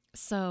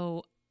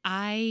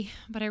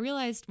 But I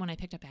realized when I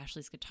picked up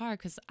Ashley's guitar,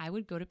 because I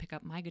would go to pick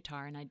up my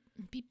guitar and I'd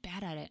be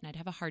bad at it and I'd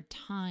have a hard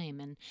time.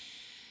 And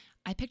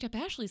I picked up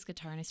Ashley's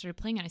guitar and I started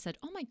playing it. I said,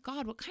 "Oh my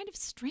God, what kind of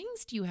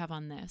strings do you have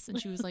on this?" And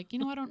she was like, "I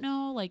don't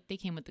know. They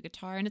came with the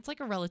guitar, and it's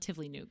a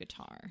relatively new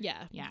guitar."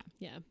 Yeah.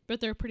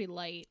 But they're pretty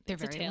light. They're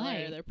very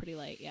light. They're pretty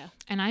light. Yeah.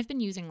 And I've been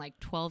using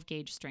 12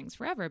 gauge strings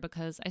forever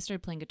because I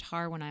started playing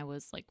guitar when I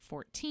was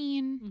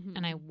 14,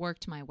 and I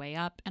worked my way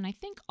up. And I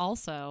think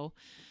also,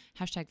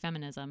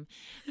 #feminism,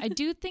 I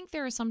do think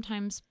there are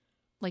sometimes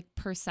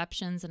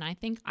perceptions, and I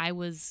think I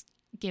was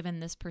given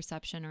this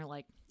perception or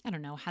I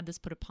don't know, had this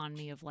put upon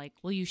me of well,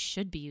 you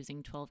should be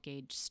using 12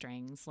 gauge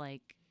strings.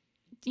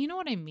 You know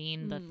what I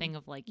mean? The thing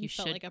of you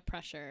should. Felt like a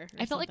pressure.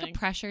 I felt like a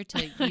pressure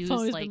to use. I've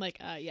always been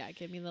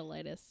give me the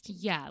lightest.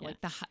 Yeah,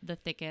 the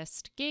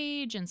thickest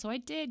gauge. And so I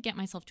did get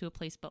myself to a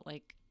place, but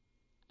I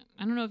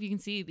don't know if you can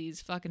see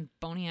these fucking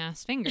bony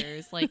ass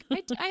fingers. I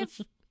have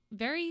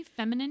very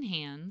feminine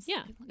hands.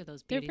 Yeah. Look at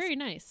those beauties. They're very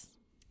nice.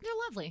 They're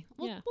lovely.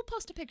 We'll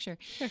post a picture.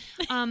 Sure.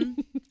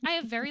 I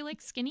have very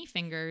skinny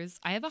fingers.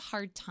 I have a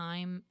hard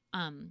time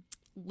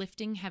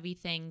lifting heavy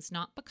things,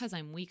 not because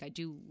I'm weak. I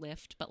do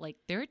lift, but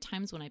there are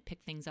times when I pick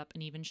things up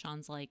and even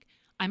Sean's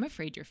 "I'm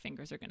afraid your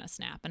fingers are going to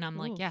snap." And I'm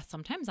yeah,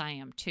 sometimes I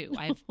am too.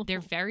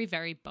 They're very,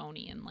 very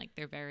bony and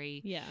they're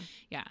very,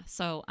 yeah.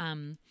 So,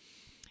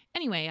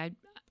 anyway,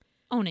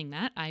 owning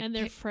that. And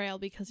they're frail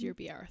because you're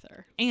B.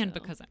 Arthur. And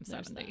because I'm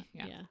 70.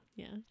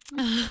 Yeah.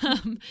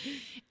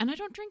 And I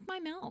don't drink my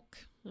milk.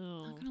 Oh.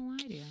 I'm not going to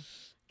lie to you.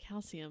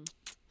 Calcium.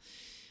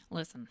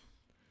 Listen.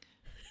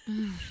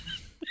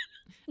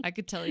 I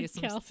could tell you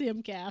some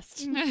calcium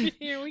cast.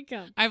 Here we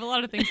come. I have a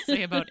lot of things to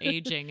say about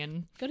aging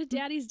and go to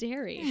Daddy's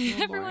Dairy.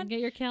 Everyone get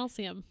your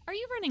calcium. Are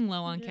you running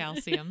low on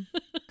calcium?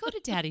 Go to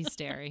Daddy's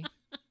Dairy.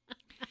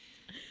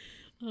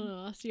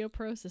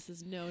 Osteoporosis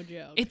is no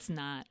joke. It's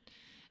not.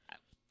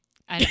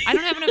 I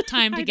don't have enough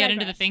time to get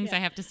into the things I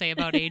have to say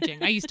about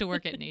aging. I used to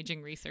work at an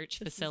aging research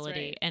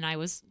facility, and I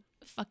was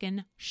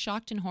fucking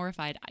shocked and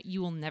horrified.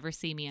 You will never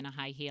see me in a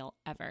high heel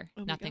ever.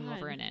 Nothing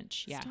over an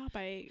inch. Yeah. Stop.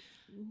 I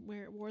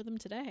wore them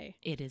today.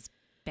 It is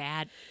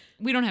bad.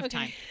 We don't have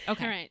time.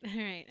 Okay. All right.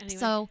 Anyway.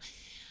 So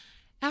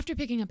after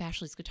picking up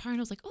Ashley's guitar, and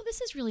I was like, "Oh,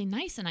 this is really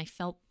nice," and I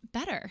felt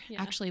better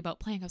actually about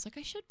playing. I was like,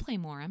 I should play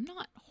more. I'm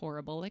not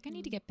horrible. I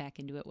need to get back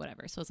into it,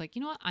 whatever. So I was like,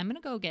 you know what? I'm going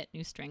to go get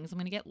new strings. I'm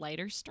going to get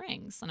lighter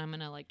strings, and I'm going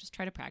to just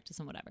try to practice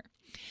and whatever.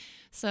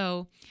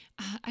 So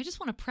I just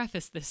want to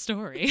preface this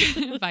story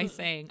by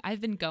saying I've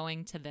been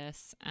going to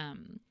this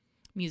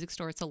music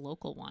store. It's a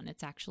local one.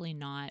 It's actually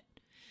not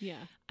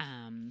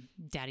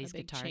Daddy's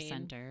Guitar chain.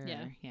 Center.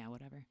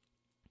 Whatever.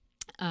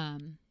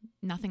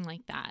 Nothing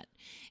like that.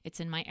 It's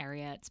in my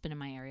area. It's been in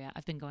my area.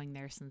 I've been going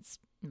there since,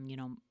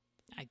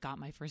 I got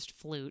my first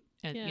flute,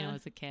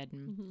 as a kid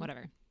and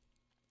whatever.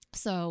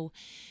 So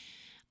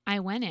I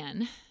went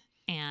in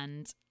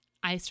and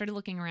I started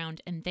looking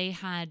around, and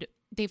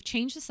they've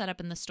changed the setup,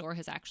 and the store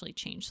has actually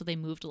changed. So they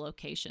moved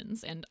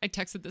locations, and I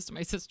texted this to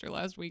my sister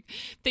last week.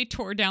 They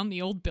tore down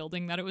the old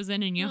building that it was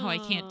in, and you know how I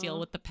can't deal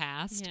with the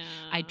past. Yeah.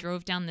 I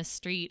drove down this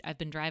street I've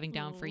been driving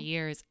down for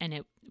years, and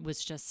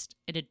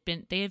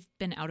they have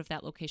been out of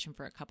that location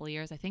for a couple of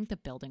years. I think the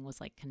building was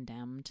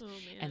condemned,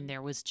 and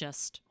there was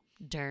just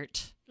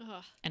dirt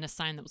and a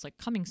sign that was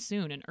coming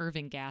soon, an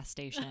Irving gas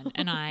station.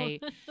 And I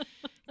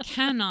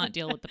cannot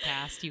deal with the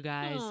past, you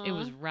guys. It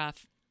was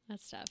rough.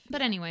 That's tough.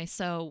 But anyway,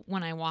 so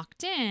when I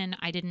walked in,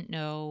 I didn't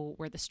know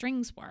where the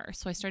strings were.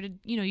 So I started,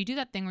 you do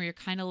that thing where you're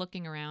kind of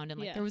looking around,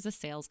 and there was a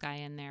sales guy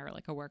in there, or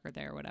a worker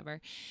there or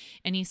whatever.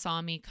 And he saw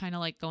me kind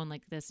of going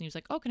like this, and he was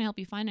like, "Oh, can I help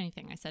you find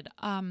anything?" I said,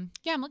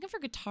 yeah, I'm looking for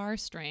guitar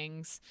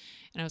strings.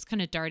 And I was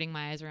kind of darting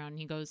my eyes around, and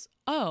he goes,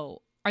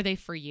 "Oh, are they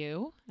for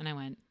you?" And I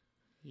went,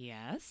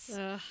 "Yes."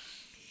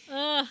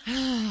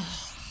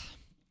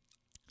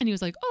 And he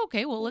was like, "Oh,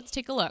 okay, well, let's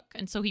take a look."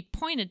 And so he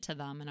pointed to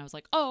them, and I was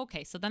like, "Oh,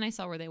 okay." So then I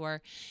saw where they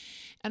were,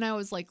 and I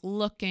was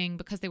looking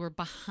because they were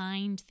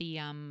behind the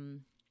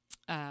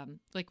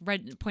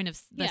red point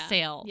of the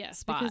sale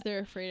spot. Because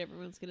they're afraid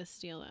everyone's going to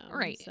steal them.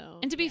 Right. So,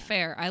 and to be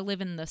fair, I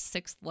live in the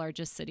 6th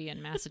largest city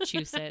in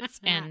Massachusetts,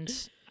 and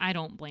I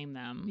don't blame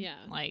them. Yeah.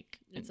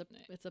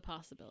 It's a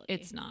possibility.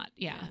 It's not,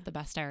 the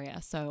best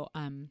area. So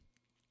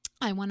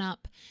I went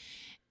up,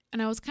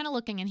 And I was kind of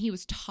looking, and he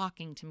was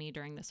talking to me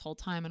during this whole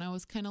time, and I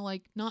was kind of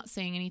like not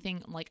saying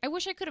anything. Like, I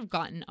wish I could have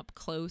gotten up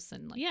close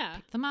and like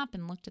picked them up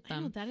and looked at them.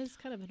 I know, that is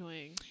kind of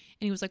annoying.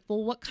 And he was like,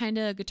 well, what kind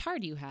of guitar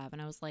do you have?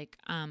 And I was like,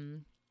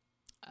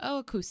 oh,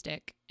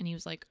 acoustic. And he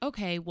was like,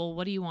 okay, well,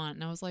 what do you want?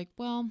 And I was like,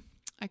 well,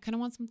 I kind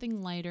of want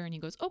something lighter. And he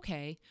goes,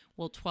 okay,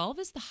 well, 12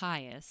 is the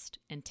highest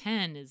and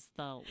 10 is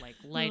the like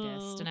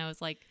lightest. And I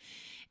was like,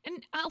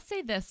 and I'll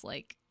say this,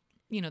 like,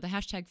 you know, the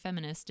hashtag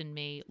feminist in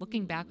me,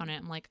 looking back on it,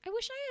 I'm like, I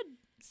wish I had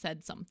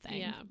said something.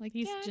 Yeah, like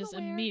he's just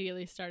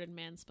immediately started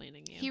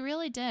mansplaining you. He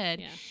really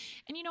did. Yeah.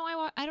 And you know,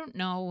 I don't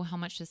know how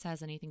much this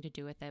has anything to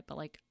do with it, but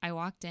like I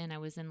walked in, I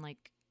was in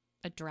like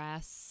a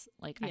dress,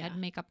 like I had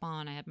makeup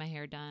on, I had my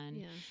hair done.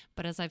 Yeah.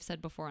 But as I've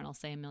said before, and I'll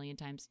say a million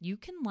times, you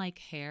can like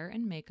hair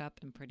and makeup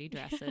and pretty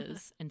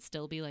dresses and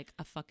still be like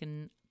a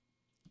fucking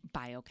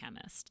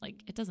biochemist.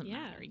 Like, it doesn't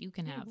matter. You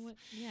can have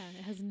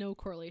it has no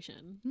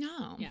correlation.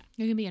 No. Yeah.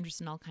 You can be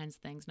interested in all kinds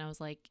of things. And I was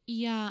like,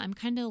 yeah, I'm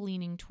kind of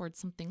leaning towards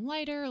something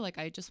lighter. Like,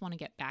 I just want to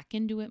get back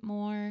into it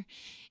more.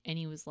 And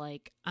he was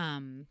like,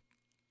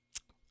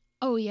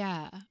 oh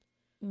yeah,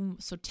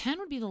 so 10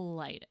 would be the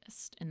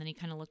lightest. And then he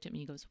kind of looked at me,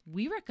 he goes,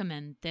 we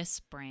recommend this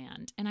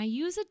brand, and I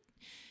use it.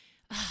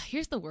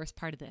 Here's the worst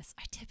part of this,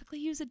 I typically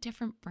use a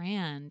different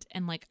brand,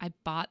 and like I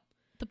bought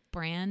the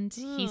brand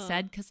he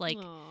said, because like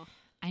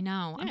I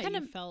know. Yeah, I'm kind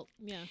of felt,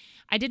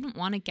 I didn't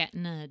want to get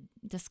in a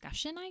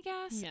discussion, I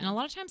guess. Yeah. And a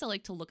lot of times I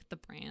like to look at the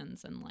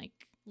brands and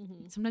like,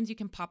 sometimes you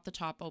can pop the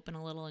top open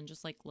a little and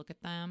just like look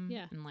at them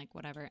and like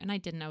whatever. And I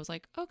didn't. I was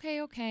like,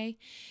 okay.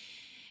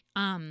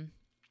 And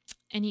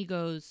he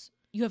goes,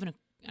 you have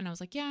and I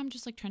was like, yeah, I'm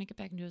just like trying to get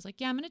back into it. I was like,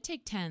 yeah, I'm going to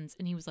take 10s.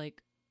 And he was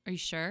like, are you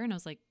sure? And I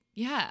was like,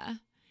 yeah.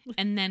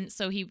 And then,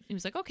 so he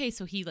was like, okay.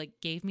 So he like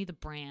gave me the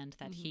brand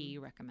that he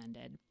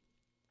recommended.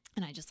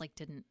 And I just like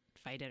didn't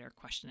fight it or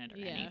question it or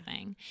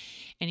anything.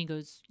 And he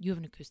goes, you have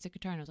an acoustic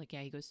guitar? And I was like,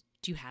 yeah. He goes,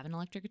 do you have an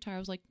electric guitar? I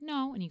was like,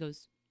 no. And he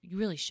goes, you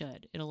really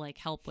should. It'll like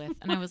help with.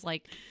 And I was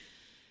like,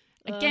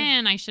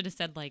 again, I should have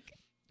said like,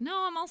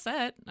 no, I'm all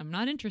set. I'm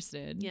not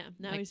interested. Yeah.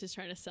 Now like, he's just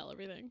trying to sell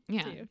everything.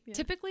 Yeah. To you. Yeah.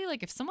 Typically,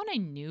 like if someone I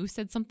knew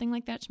said something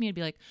like that to me, I'd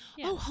be like,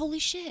 oh, holy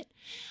shit.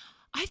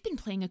 I've been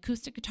playing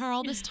acoustic guitar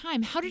all this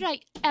time. How did I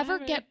ever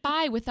get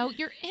by without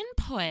your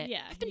input?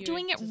 Yeah, I've been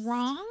doing it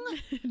wrong.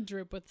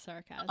 Droop with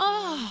sarcasm.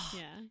 Oh,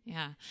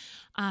 yeah.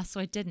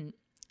 So I didn't.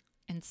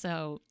 And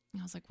so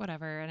I was like,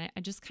 whatever. And I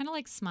just kind of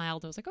like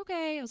smiled. I was like,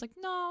 okay. I was like,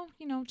 no,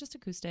 just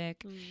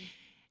acoustic.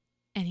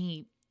 And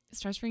he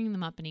starts bringing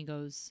them up and he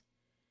goes,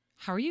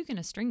 how are you going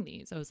to string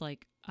these? I was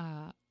like,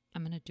 I'm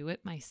going to do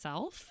it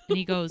myself. And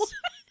he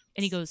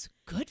goes,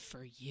 good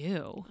for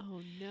you.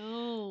 Oh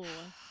no.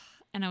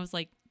 And I was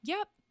like,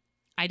 yep.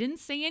 I didn't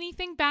say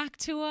anything back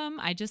to him.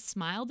 I just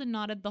smiled and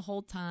nodded the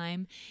whole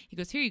time. He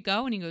goes, here you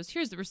go. And he goes,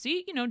 here's the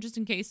receipt, just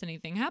in case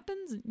anything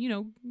happens,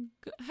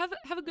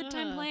 have a good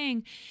time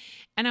playing.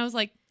 And I was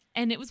like,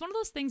 and it was one of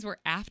those things where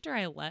after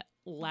I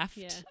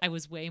left, I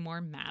was way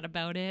more mad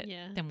about it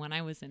than when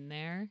I was in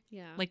there.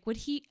 Yeah. Like, would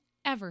he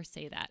ever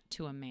say that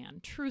to a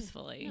man?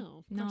 Truthfully. No,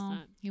 of course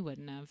not. He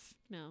wouldn't have.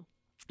 No.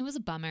 It was a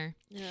bummer.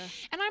 Yeah.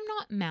 And I'm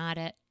not mad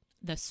at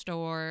the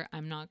store.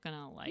 I'm not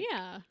gonna like,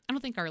 I don't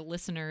think our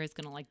listener is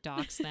gonna like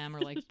dox them or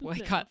like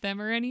boycott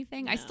them or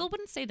anything. I still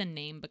wouldn't say the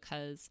name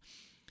because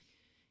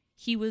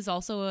he was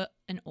also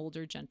an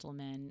older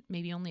gentleman,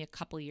 maybe only a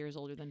couple years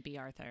older than B.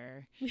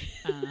 Arthur,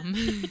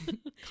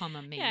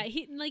 comma me. Yeah,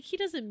 he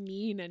doesn't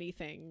mean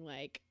anything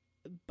like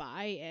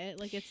by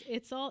it. Like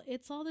it's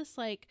all this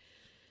like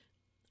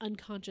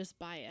unconscious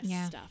bias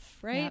stuff,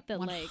 right? Yeah, that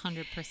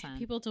 100%.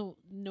 People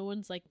no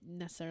one's like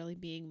necessarily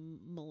being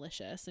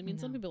malicious. I mean,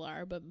 some people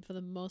are, but for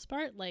the most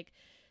part, like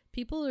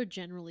people are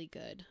generally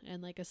good,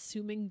 and like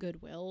assuming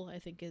goodwill, I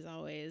think, is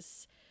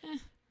always.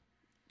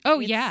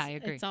 I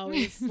agree. It's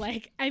always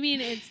like, I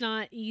mean, it's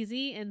not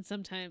easy, and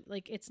sometimes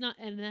like it's not,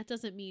 and that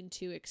doesn't mean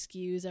to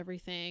excuse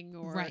everything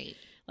or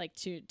like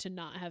to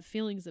not have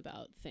feelings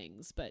about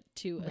things, but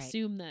to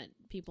assume that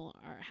people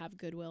have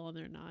goodwill and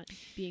they're not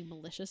being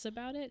malicious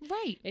about it.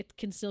 Right. It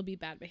can still be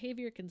bad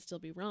behavior, it can still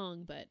be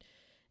wrong, but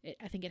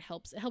I think it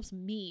helps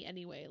me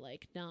anyway,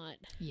 like not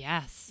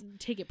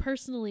take it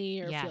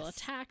personally or feel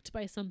attacked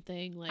by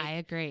something. Like I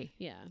agree.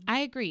 Yeah.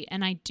 I agree.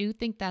 And I do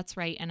think that's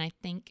right. And I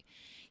think,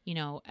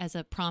 as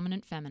a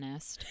prominent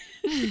feminist,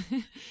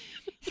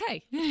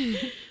 hey,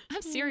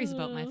 I'm serious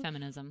about my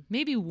feminism.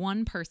 Maybe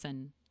one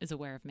person is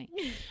aware of me.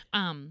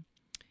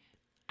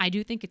 I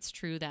do think it's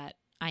true that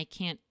I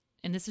can't,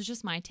 and this is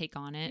just my take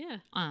on it.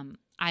 Yeah.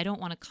 I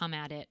don't want to come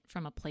at it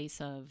from a place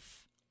of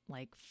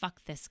like,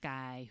 fuck this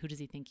guy, who does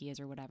he think he is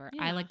or whatever.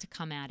 Yeah. I like to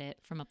come at it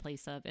from a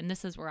place of, and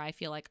this is where I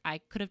feel like I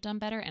could have done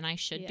better and I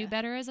should do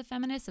better as a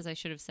feminist, as I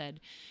should have said,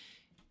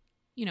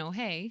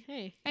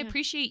 hey, I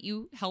appreciate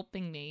you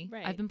helping me.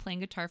 Right. I've been playing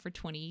guitar for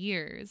 20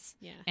 years.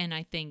 Yeah. And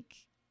I think,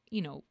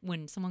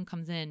 when someone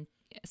comes in,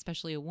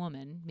 especially a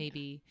woman,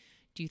 maybe,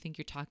 do you think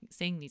you're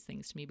saying these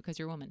things to me because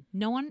you're a woman?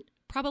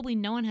 Probably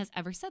no one has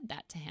ever said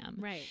that to him.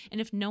 Right. And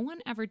if no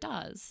one ever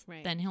does,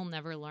 then he'll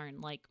never learn,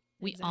 like,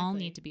 We all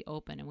need to be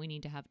open, and we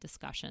need to have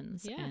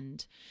discussions. Yeah.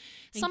 And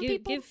some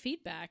people give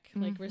feedback,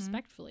 like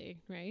respectfully,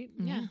 right?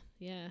 Yeah.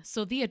 Yeah.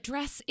 So the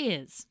address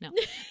is no.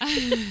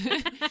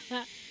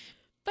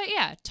 But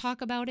yeah,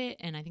 talk about it.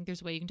 And I think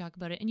there's a way you can talk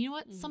about it. And you know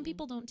what? Some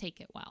people don't take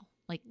it well.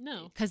 Like,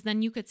 no. Because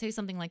then you could say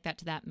something like that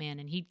to that man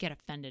and he'd get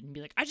offended and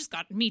be like, I just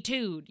got me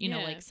too. You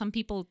know, like some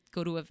people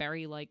go to a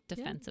very like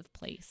defensive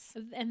place.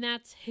 And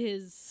that's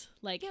his,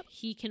 like,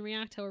 he can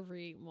react however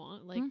he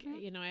wants. Like,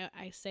 you know,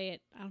 I say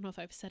it, I don't know if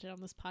I've said it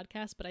on this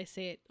podcast, but I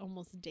say it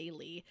almost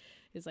daily,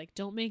 is like,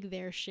 don't make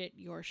their shit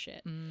your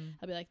shit.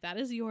 I'll be like, that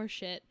is your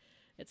shit.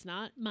 It's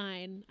not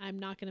mine. I'm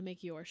not going to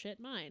make your shit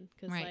mine.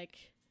 Because like,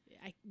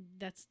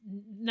 that's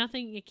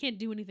nothing. You can't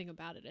do anything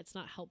about it. It's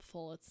not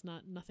helpful. It's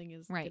not, nothing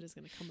is good is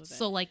going to come of it.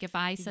 So like if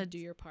I said, do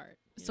your part.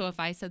 So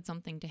if I said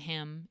something to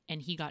him and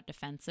he got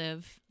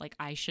defensive, like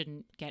I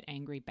shouldn't get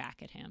angry back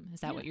at him. Is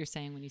that what you're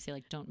saying when you say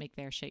like, don't make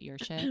their shit your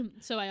shit?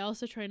 So I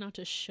also try not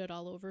to shit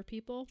all over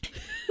people.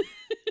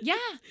 Yeah.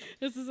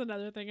 This is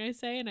another thing I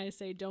say. And I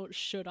say, don't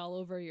shit all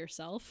over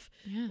yourself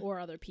or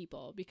other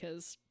people,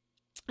 because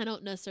I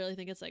don't necessarily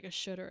think it's like a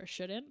should or a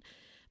shouldn't.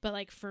 But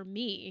like for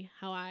me,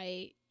 how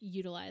I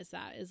utilize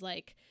that is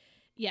like,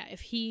 yeah,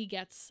 if he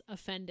gets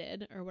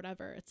offended or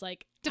whatever, it's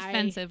like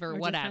defensive or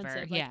whatever.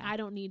 Defensive. Like, I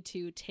don't need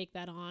to take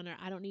that on, or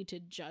I don't need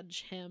to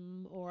judge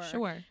him or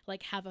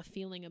like have a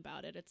feeling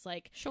about it. It's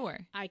like,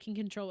 I can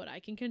control what I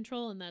can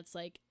control. And that's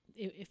like,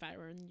 if I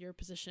were in your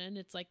position,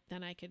 it's like,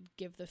 then I could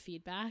give the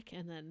feedback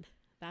and then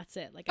that's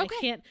it. Like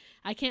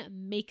I can't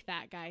make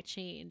that guy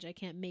change. I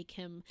can't make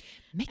him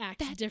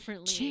act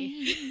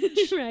differently.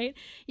 Right?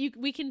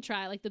 We can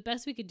try. Like the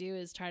best we could do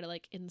is try to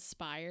like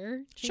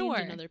inspire change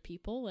in other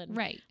people. And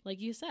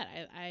like you said,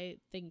 I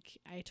think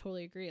I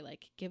totally agree.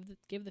 Like give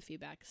the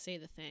feedback, say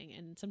the thing.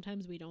 And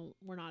sometimes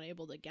we're not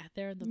able to get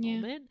there in the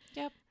moment.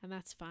 Yep. And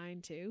that's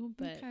fine too.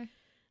 But I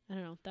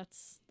don't know.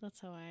 That's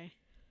how I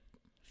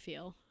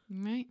feel.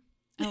 Right.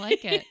 I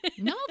like it.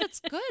 No, that's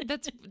good.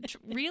 That's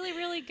really,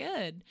 really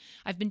good.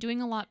 I've been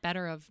doing a lot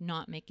better of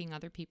not making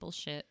other people's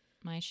shit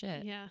my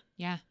shit. Yeah.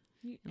 Yeah.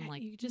 I'm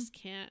like, you just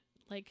can't.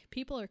 Like,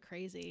 people are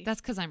crazy. That's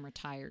because I'm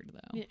retired,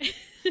 though.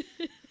 Yeah.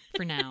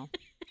 For now.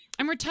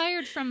 I'm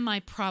retired from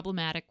my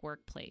problematic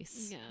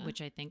workplace, which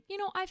I think, you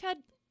know, I've had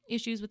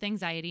issues with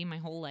anxiety my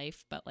whole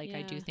life, but like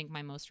I do think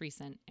my most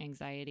recent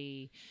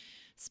anxiety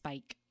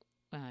spike,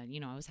 you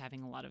know, I was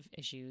having a lot of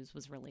issues,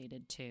 was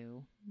related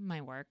to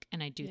my work.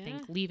 And I do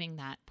think leaving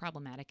that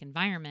problematic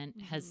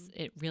environment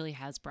it really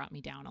has brought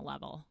me down a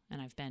level.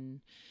 And I've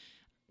been,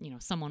 you know,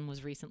 someone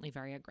was recently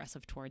very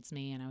aggressive towards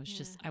me and I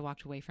was I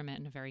walked away from it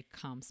in a very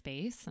calm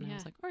space. And I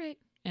was like, all right.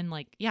 And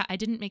like, I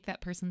didn't make that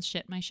person's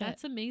shit my shit.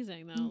 That's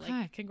amazing though. Okay.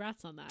 Like,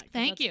 congrats on that.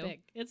 Thank you.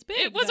 Big. It's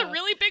big. It was a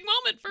really big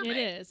moment for me. It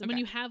is. And when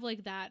you have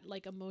like that,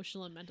 like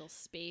emotional and mental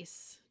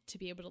space to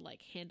be able to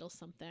like handle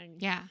something.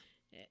 Yeah.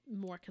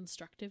 More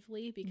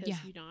constructively because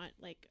you're not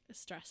like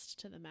stressed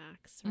to the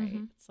max,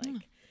 right? It's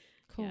like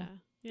cool. Yeah.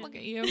 Look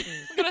at you. Look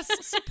at us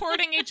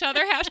supporting each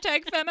other.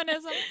 #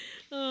 feminism.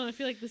 Oh, I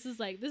feel like this is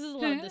a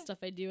lot of the stuff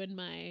I do in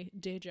my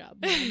day job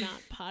when I'm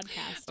not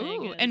podcasting.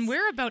 Ooh, and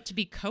we're about to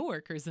be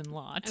coworkers in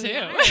law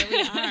too.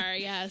 We are.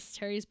 Yes.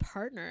 Terry's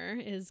partner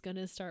is going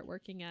to start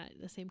working at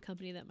the same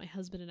company that my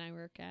husband and I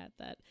work at,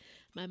 that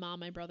my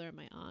mom, my brother, and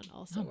my aunt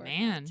also work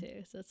at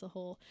too. So it's a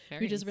whole,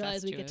 we just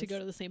realized we get to go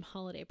to the same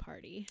holiday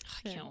party.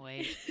 I can't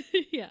wait.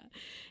 Yeah.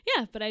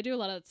 But I do a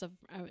lot of stuff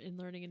in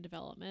learning and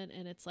development.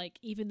 And it's like,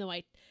 even though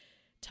I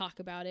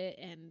talk about it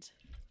and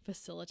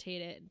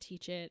facilitate it and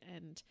teach it,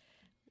 and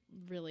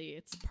really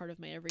it's part of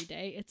my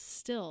everyday, it's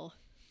still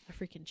a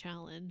freaking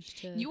challenge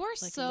to you are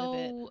like, so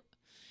live it.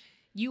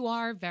 You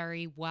are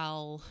very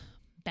well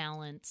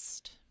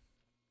balanced.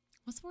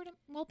 What's the word?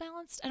 Well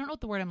balanced? I don't know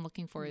what the word I'm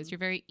looking for is. You're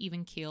very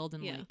even keeled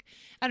and like,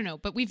 I don't know,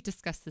 but we've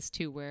discussed this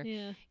too, where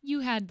you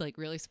had like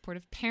really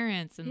supportive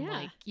parents and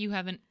like you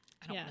haven't,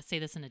 I don't want to say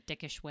this in a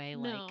dickish way,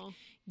 like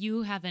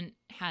you haven't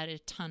had a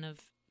ton of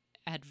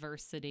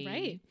adversity.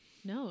 Right.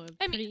 No,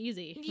 pretty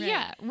easy. Right?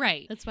 Yeah,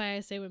 right. That's why I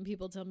say when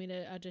people tell me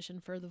to audition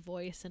for The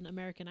Voice and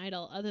American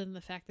Idol, other than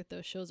the fact that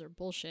those shows are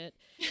bullshit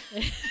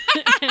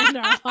and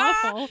are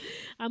awful,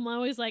 I'm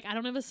always like, I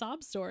don't have a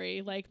sob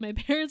story. Like, my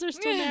parents are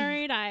still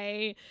married.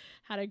 I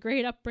had a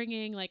great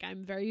upbringing. Like,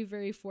 I'm very,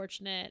 very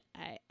fortunate.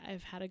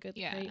 I've had a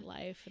great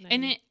life.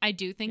 And I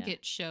do think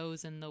it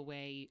shows in the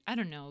way, I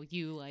don't know,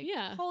 you like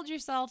hold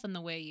yourself and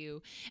the way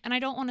you, and I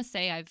don't want to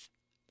say I've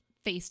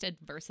faced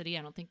adversity.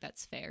 I don't think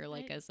that's fair.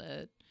 Like, as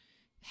a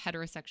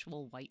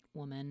heterosexual white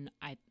woman,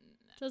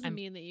 doesn't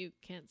mean that you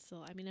can't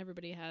still, I mean,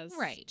 everybody has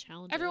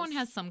challenges. Everyone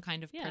has some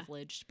kind of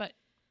privilege, but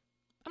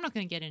I'm not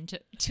going to get into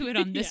it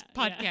on this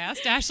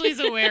podcast. Ashley's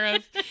aware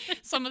of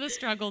some of the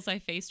struggles I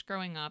faced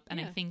growing up, and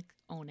I think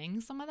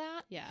owning some of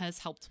that has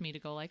helped me to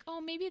go like,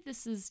 oh, maybe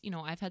this is, you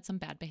know, I've had some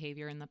bad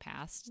behavior in the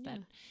past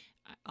that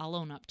I'll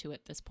own up to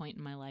at this point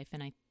in my life,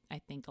 and I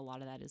think a lot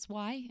of that is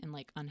why, and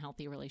like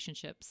unhealthy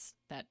relationships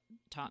that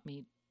taught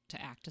me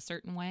to act a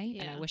certain way,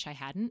 and I wish I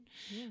hadn't.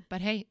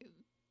 But hey,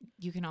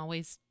 you can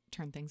always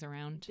turn things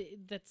around.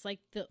 That's like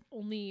the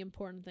only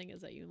important thing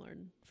is that you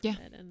learn from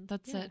it. And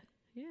that's it.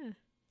 Yeah.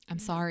 I'm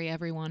sorry,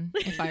 everyone,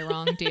 if I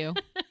wronged you.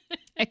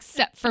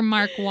 Except for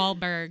Mark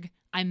Wahlberg.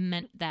 I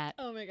meant that.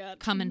 Oh my God.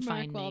 Come and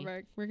find Mark me.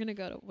 Wahlberg. We're going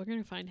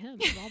to find him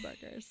at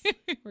Wahlburgers.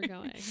 We're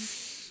going.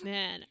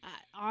 Man,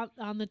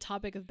 on the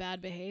topic of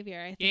bad behavior,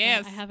 I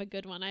think I have a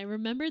good one. I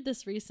remembered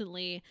this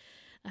recently.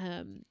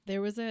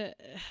 There was I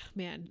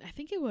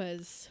think it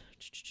was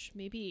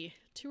maybe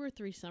 2 or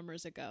 3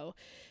 summers ago.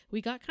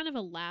 We got kind of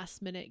a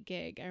last minute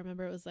gig. I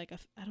remember it was like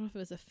I don't know if it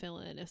was a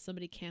fill-in, if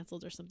somebody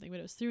canceled or something, but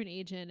it was through an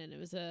agent, and it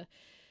was a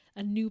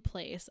new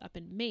place up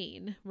in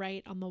Maine,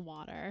 right on the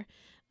water.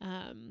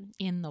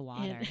 In the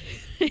water.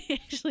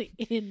 Actually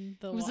in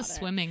the water. It was a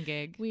swimming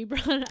gig. We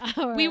brought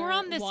our We were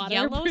on this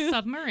yellow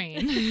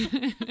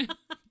submarine.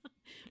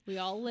 We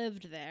all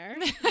lived there.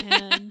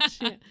 And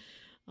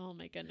oh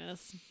my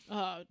goodness.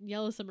 Oh,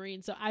 Yellow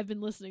Submarine. So I've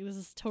been listening. This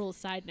is a total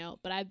side note,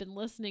 but I've been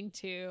listening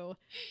to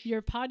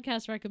your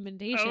podcast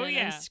recommendation. Oh,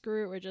 yeah. And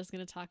screw it, we're just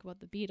going to talk about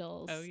the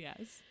Beatles. Oh,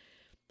 yes.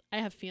 I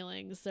have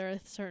feelings. There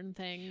are certain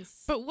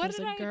things. But what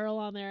There's a girl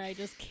on there I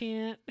just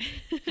can't.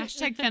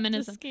 Hashtag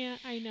feminism. Just can't.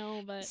 I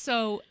know, but.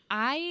 So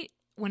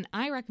when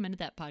I recommended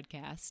that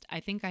podcast, I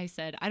think I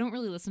said I don't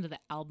really listen to the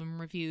album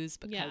reviews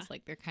because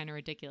like they're kind of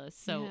ridiculous.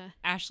 So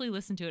Ashley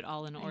listened to it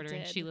all in order,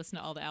 and she listened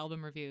to all the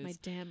album reviews. My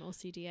damn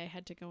OCD, I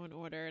had to go in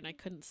order, and I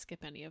couldn't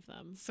skip any of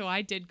them. So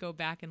I did go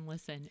back and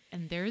listen,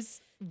 and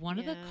there's one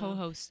of the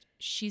co-hosts.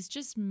 She's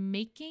just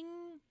making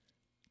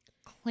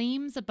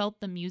claims about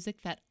the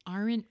music that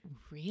aren't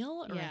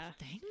real or a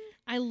thing.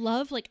 I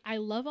love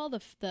all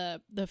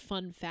the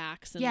fun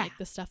facts and like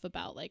the stuff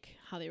about like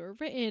how they were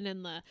written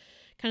and the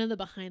kind of the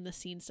behind the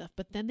scenes stuff,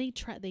 but then they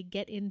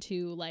get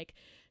into like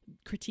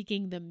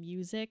critiquing the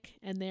music,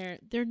 and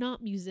they're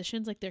not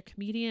musicians, like they're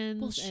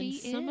comedians.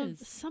 Well,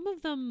 some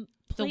of them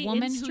play the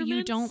woman instruments. Who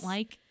you don't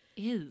like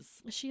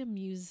is she a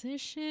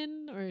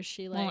musician, or is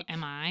she like? Well,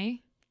 am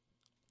I?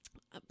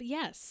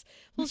 Yes.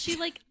 Well, she's.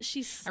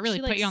 I really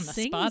she, put like, you on the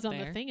spot on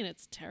there. The thing, and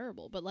it's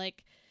terrible. But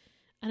like,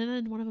 and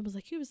then one of them was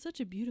like, "You have such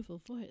a beautiful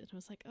voice," and I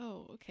was like,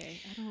 "Oh, okay.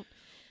 I don't."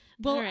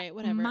 Well, all right,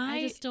 whatever.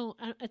 I just don't.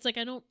 It's like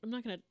I don't.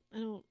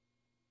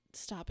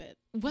 Stop it.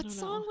 What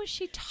song was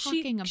she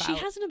talking about? She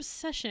has an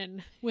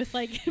obsession with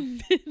like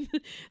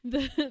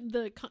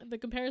the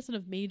comparison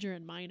of major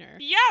and minor.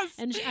 Yes.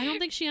 And I don't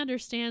think she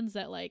understands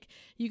that like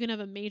you can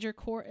have a major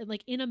chord,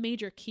 like in a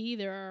major key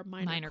there are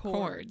minor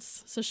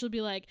chords. So she'll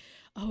be like,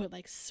 "Oh, it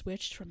like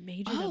switched from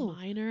major to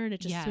minor, and it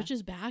just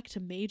switches back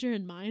to major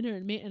and minor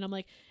and I'm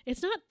like,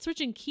 it's not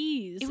switching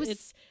keys.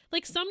 It's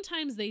like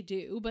sometimes they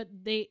do, but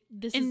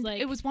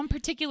it was one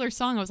particular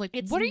song. I was like,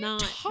 what are you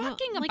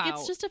talking about? Like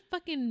it's just a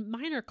fucking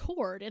minor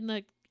chord,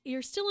 and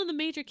you're still in the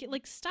major key.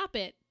 Like, stop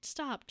it.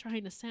 Stop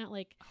trying to sound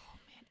like. Oh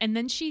man! And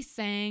then she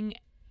sang.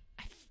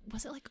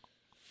 Was it like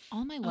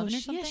All My Lovin' or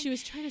something? Yeah, she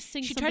was trying to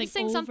sing. She tried to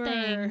sing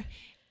something,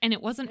 and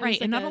it wasn't right.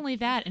 And not only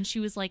that, and she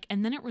was like,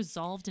 and then it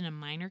resolved in a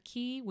minor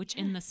key, which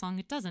in the song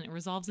it doesn't. It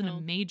resolves in a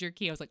major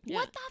key. I was like,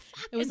 what the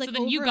fuck? It was and like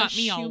so then you got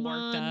me all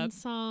Schumann worked up.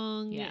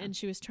 Song, and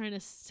she was trying to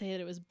say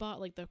that it was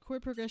like the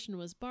chord progression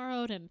was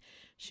borrowed, and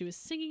she was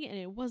singing it, and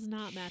it was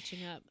not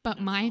matching up. But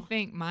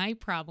my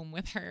problem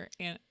with her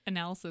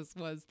analysis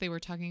was they were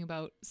talking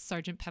about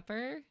Sgt.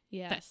 Pepper.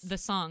 Yes, the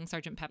song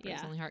Sgt.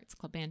 Pepper's Lonely Hearts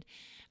Club Band,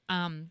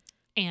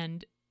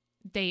 and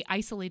they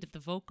isolated the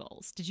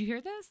vocals. Did you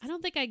hear this? I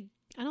don't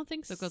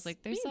think so. It goes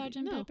like, there's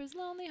Sgt. Pepper's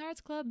Lonely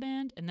Hearts Club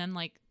Band. And then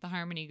like the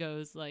harmony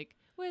goes like,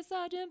 we're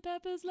Sgt.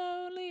 Pepper's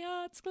Lonely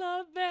Hearts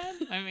Club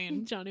Band. I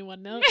mean, Johnny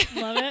One Note.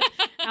 Love it.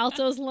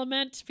 Altos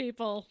lament,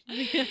 people.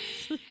 Yes.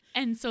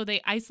 And so they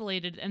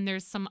isolated, and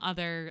there's some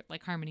other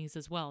like harmonies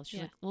as well.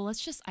 She's like, well,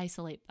 let's just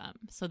isolate them.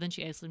 So then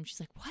she isolated them. She's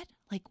like, what?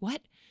 Like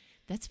what?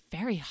 That's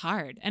very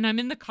hard. And I'm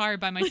in the car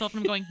by myself, and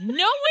I'm going,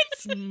 no,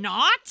 it's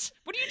not.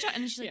 What are you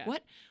talking? And she's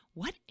like,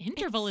 what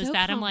interval is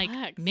that? Complex.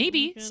 I'm like,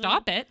 maybe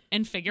stop it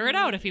and figure it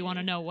out if you want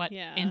to know what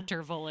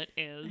interval it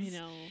is. I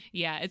know.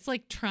 Yeah, it's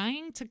like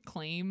trying to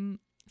claim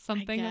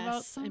something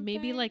about something. And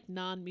maybe like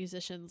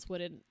non-musicians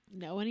wouldn't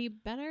know any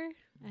better.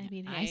 I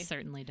mean, hey, I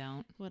certainly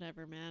don't.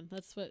 Whatever, man.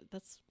 That's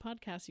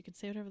podcasts. You can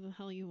say whatever the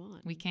hell you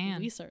want. We can.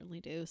 We certainly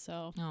do.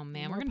 So. Oh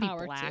man, we're gonna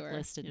be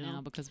blacklisted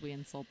now because we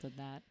insulted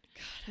that.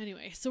 God.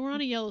 Anyway, so we're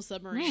on a yellow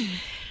submarine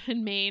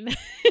in Maine.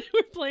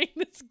 We're playing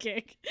this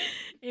gig,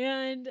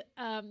 and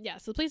so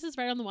the place is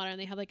right on the water, and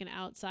they have like an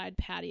outside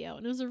patio,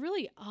 and it was a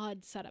really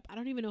odd setup. I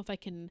don't even know if I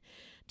can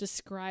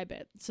describe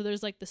it. So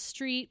there's like the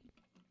street.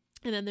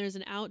 And then there's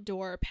an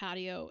outdoor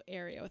patio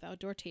area with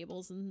outdoor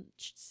tables and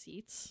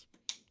seats,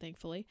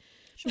 thankfully.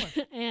 Sure.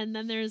 And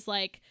then there's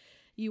like,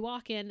 you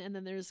walk in, and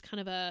then there's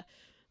kind of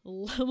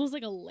almost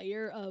like a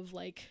layer of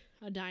like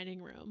a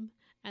dining room.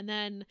 And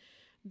then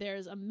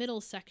there's a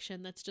middle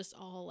section that's just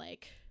all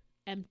like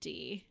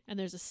empty. And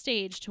there's a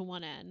stage to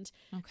one end.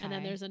 Okay. And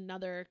then there's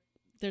another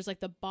there's like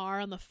the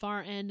bar on the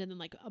far end and then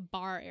like a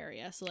bar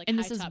area. So like, and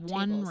this is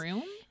one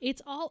room?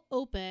 It's all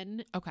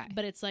open. Okay.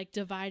 But it's like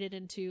divided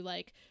into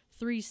like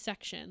 3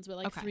 sections with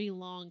like 3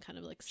 long kind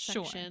of like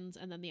sections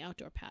and then the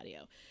outdoor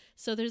patio.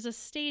 So there's a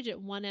stage at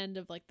one end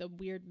of like the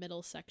weird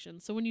middle section.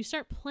 So when you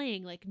start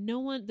playing, like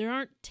there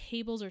aren't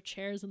tables or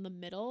chairs in the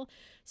middle.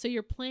 So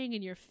you're playing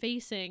and you're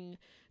facing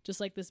just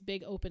like this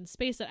big open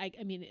space that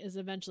I mean is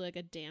eventually like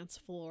a dance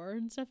floor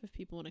and stuff if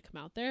people want to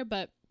come out there.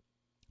 But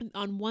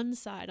on one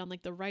side, on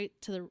like the right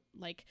to the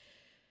like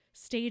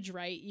stage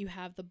right, you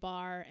have the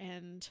bar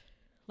and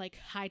like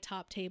high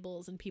top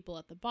tables and people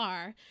at the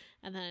bar,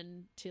 and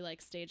then to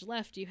like stage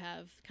left you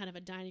have kind of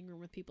a dining room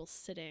with people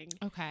sitting.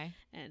 Okay.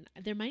 And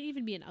there might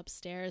even be an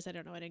upstairs. I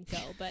don't know, I didn't go,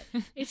 but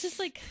it's just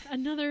like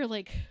another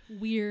like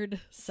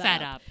weird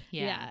setup.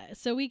 Yeah.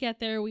 So we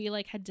get there, we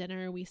like had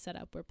dinner, we set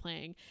up, we're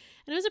playing,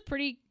 and it was a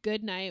pretty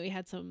good night. We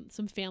had some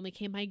family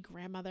came. My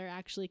grandmother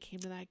actually came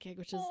to that gig,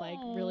 which is like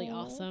really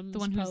awesome. The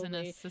one who's in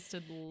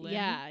assisted living.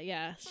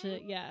 Yeah.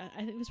 I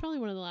think it was probably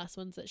one of the last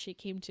ones that she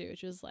came to,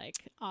 which was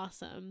like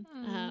awesome.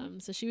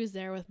 So she was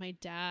there with my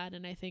dad,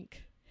 and I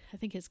think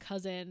his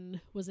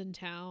cousin was in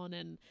town,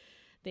 and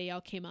they all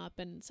came up,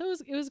 and so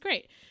it was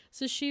great.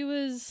 So she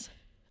was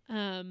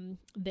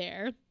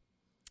there,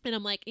 and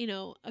I'm like,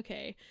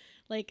 okay,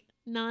 like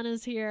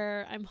Nana's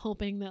here. I'm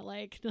hoping that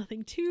like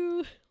nothing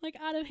too like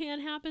out of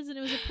hand happens, and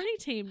it was a pretty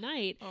tame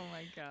night. Oh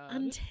my god!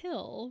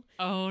 Until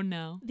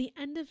the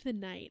end of the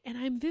night, and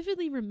I'm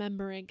vividly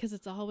remembering because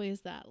it's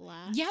always that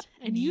last. Yep.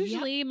 And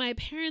usually my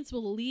parents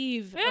will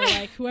leave, or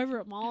like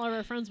whoever, all of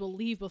our friends will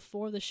leave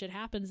before the shit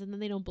happens, and then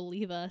they don't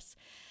believe us.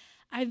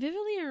 I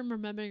vividly am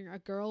remembering a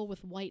girl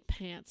with white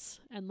pants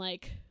and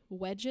like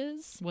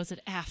wedges. Was it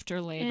after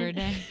Labor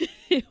Day?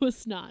 It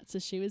was not. So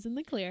she was in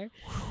the clear.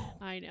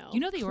 I know. You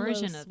know the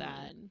origin of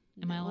that?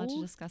 Am I allowed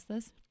to discuss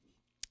this?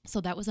 So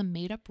that was a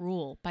made up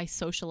rule by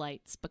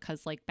socialites,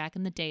 because like back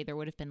in the day there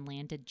would have been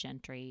landed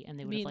gentry and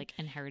they would have like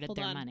inherited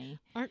their money.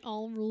 Aren't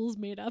all rules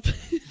made up?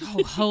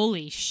 Oh,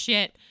 holy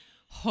shit.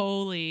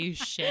 Holy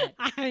shit.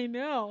 I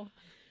know.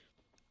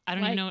 I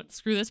don't even know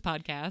screw this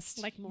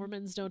podcast. Like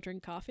Mormons don't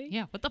drink coffee?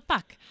 Yeah, what the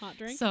fuck? Hot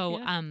drink?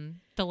 So,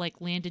 the like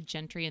landed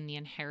gentry and the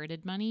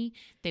inherited money,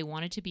 they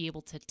wanted to be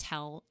able to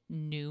tell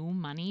new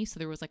money. So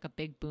there was like a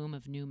big boom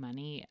of new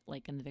money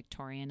like in the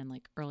Victorian and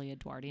like early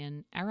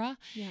Edwardian era.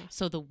 Yeah.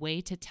 So the way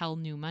to tell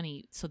new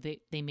money, so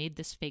they made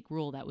this fake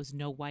rule that was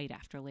no white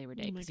after Labor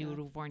Day, because you would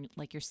have worn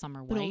like your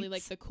summer whites. But only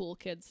like the cool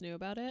kids knew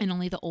about it? And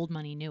only the old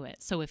money knew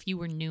it. So if you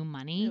were new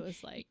money,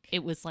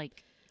 it was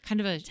like kind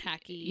of a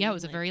tacky. Yeah, it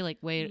was a very like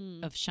way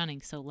of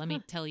shunning. So let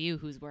me tell you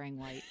who's wearing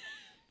white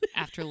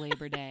after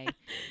Labor Day.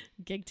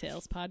 Gig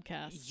Tales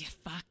podcast. Yeah,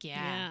 fuck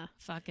yeah.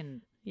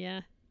 Fucking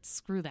yeah.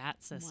 Screw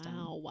that system.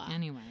 Wow.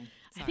 Anyway,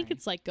 I think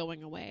it's like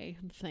going away,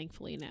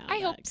 thankfully now. I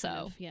hope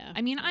so. Yeah.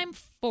 I mean, I'm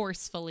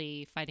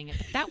forcefully fighting it,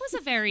 but that was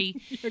a very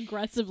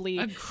aggressively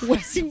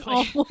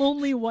wearing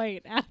only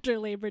white after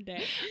Labor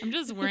Day. I'm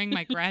just wearing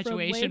my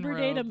graduation From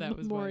Labor robe. Day to that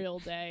was Memorial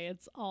white. Day.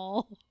 It's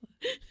all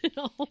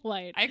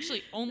white. I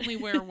actually only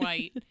wear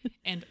white,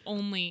 and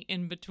only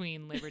in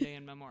between Labor Day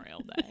and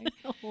Memorial Day.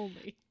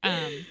 Only.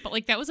 But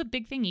like that was a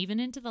big thing even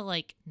into the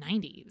like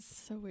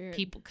 90s. So weird.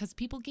 Because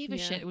people gave a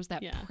shit. It was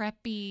that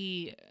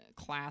preppy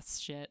class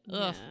shit.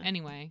 Ugh.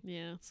 Anyway.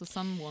 Yeah. So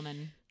some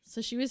woman.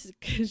 So she was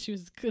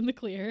in the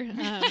clear. And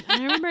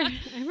I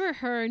remember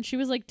her, and she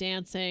was like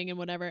dancing and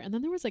whatever. And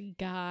then there was a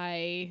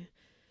guy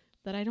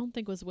that I don't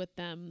think was with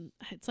them.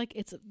 It's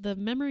like the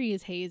memory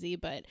is hazy,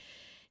 but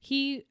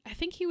I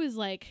think he was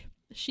like,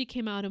 she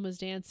came out and was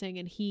dancing,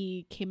 and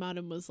he came out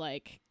and was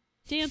like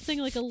dancing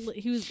like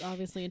he was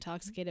obviously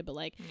intoxicated, but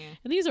like,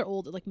 and these are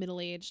old, like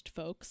middle-aged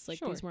folks. Like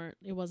these weren't,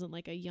 it wasn't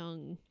like a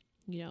young,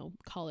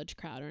 college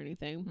crowd or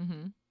anything.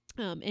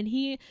 Mm-hmm.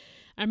 And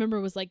I remember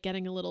was like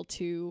getting a little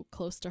too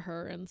close to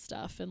her and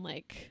stuff, and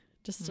like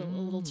just a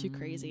little too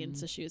crazy. And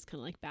so she was kind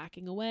of like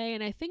backing away.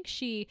 And I think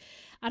I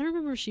don't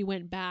remember if she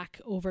went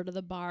back over to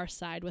the bar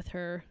side with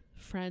her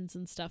friends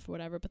and stuff or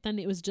whatever, but then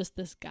it was just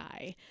this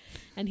guy,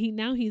 and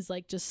he's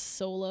like just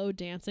solo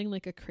dancing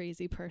like a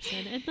crazy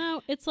person. And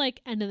now it's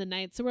like end of the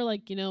night, so we're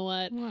like, you know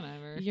what,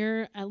 whatever,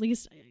 you're at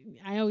least,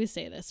 I always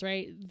say this,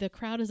 right, the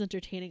crowd is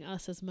entertaining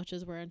us as much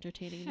as we're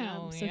entertaining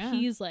them. So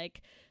he's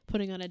like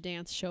putting on a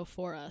dance show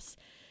for us.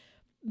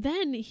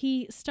 Then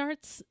he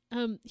starts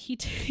he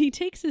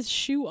takes his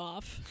shoe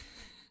off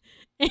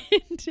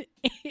and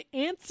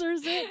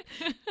answers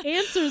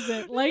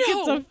it like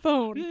it's a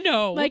phone.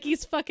 No. Like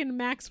he's fucking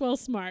Maxwell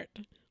Smart.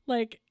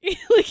 Like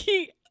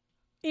he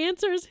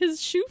answers his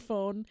shoe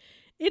phone.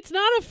 It's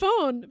not a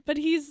phone, but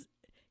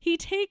he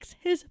takes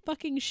his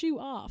fucking shoe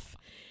off.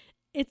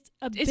 It's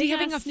a big Is he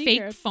having a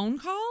sneaker. fake phone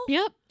call?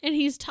 Yep. And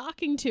he's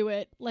talking to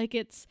it like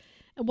it's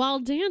while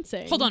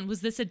dancing. Hold on,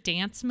 was this a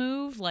dance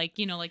move? Like,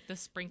 like the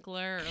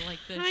sprinkler or like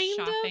the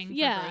shopping for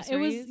groceries? It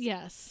was,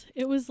 yes.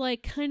 It was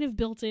like kind of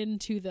built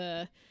into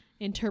the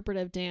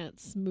interpretive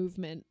dance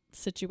movement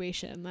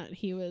situation that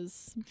he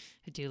was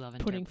I do love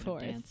putting interpretive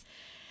forth. dance.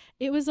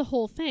 it was a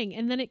whole thing.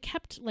 And then it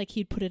kept, like,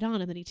 he'd put it on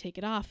and then he'd take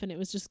it off, and it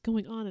was just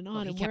going on and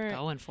on. He kept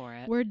going for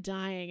it. We're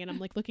dying. And I'm,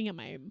 like, looking at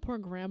my poor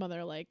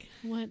grandmother, like,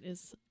 what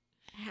is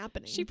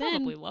happening? She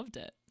probably loved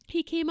it.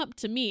 He came up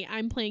to me,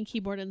 I'm playing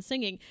keyboard and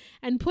singing,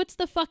 and puts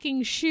the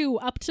fucking shoe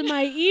up to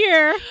my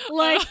ear,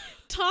 like,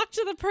 talk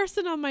to the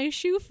person on my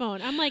shoe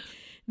phone. I'm like,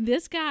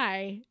 this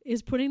guy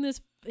is putting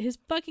his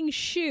fucking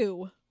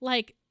shoe,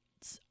 like,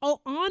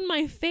 on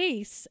my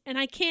face, and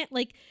I can't,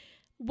 like,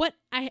 what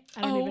I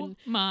don't even.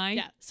 My.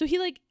 Yeah. So he,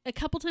 like, a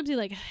couple times he,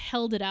 like,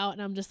 held it out,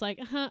 and I'm just like,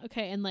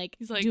 okay, and, like,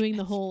 he's like doing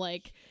the whole,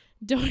 like,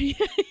 don't.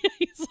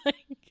 He's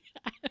like,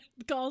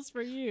 calls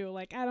for you,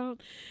 like, I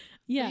don't.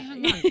 Yeah.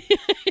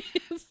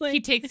 It's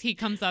like, he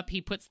comes up,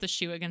 he puts the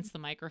shoe against the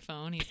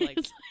microphone. He's like,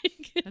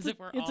 as if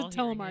we're all. It's a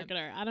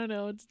telemarketer. I don't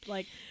know. It's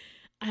like,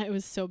 it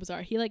was so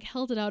bizarre. He, like,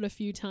 held it out a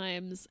few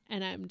times,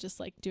 and I'm just,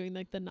 like, doing,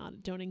 like, the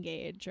don't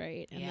engage,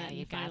 right? And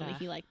then finally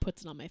he, like,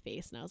 puts it on my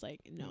face, and I was like,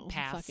 no,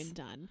 I'm fucking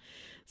done.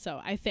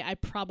 So I think I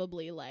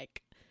probably,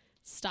 like,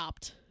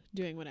 stopped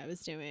doing what I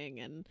was doing.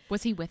 And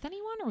was he with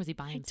anyone, or was he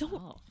by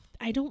himself?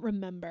 I don't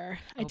remember.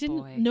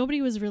 Boy.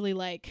 Nobody was really,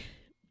 like,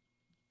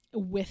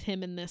 with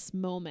him in this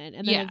moment.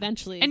 And then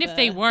eventually, and if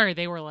they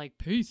were like,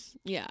 peace.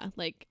 Yeah,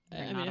 like,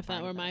 I mean, if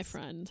that were my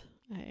friend,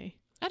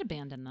 I'd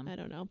abandon them. I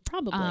don't know.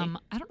 Probably. I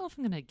don't know if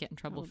I'm going to get in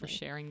trouble for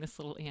sharing this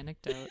little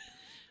anecdote.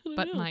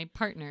 But my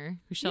partner,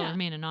 who shall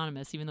remain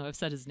anonymous, even though I've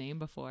said his name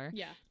before,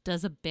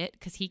 does a bit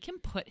because he can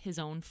put his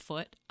own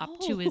foot up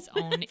to his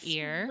own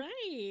ear.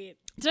 Right.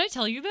 Did I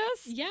tell you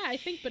this? Yeah, I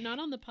think, but not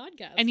on the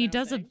podcast. And he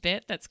does a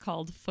bit that's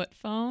called foot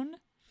phone.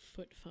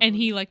 Foot phone. And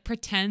he, like,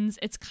 pretends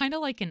it's kind of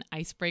like an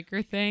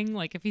icebreaker thing.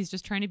 Like, if he's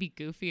just trying to be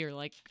goofy, or,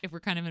 like, if we're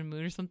kind of in a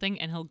mood or something,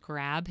 and he'll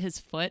grab his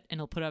foot and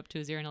he'll put it up to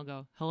his ear and he'll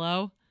go,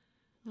 hello?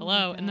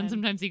 Hello. And then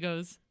sometimes he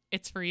goes,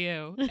 it's for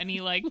you. And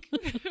he, like,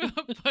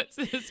 puts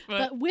his foot.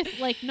 But with,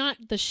 like, not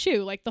the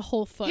shoe, like the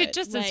whole foot. Yeah,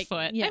 just like, his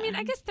foot. Yeah. I mean,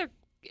 I guess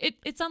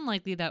it's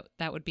unlikely that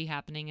would be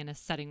happening in a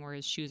setting where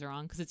his shoes are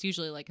on, because it's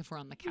usually, like, if we're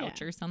on the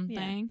couch or something.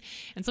 Yeah.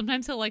 And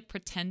sometimes he'll, like,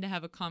 pretend to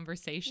have a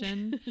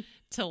conversation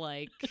to,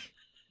 like,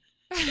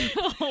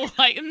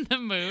 lighten the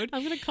mood.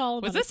 I'm going to call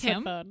him. Was this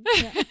him? Phone.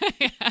 Yeah.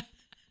 Yeah. I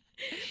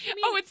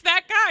mean, it's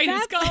that guy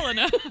who's calling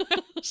him.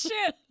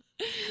 Shit.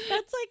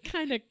 That's, like,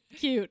 kind of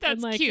cute. That's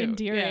and, like, cute,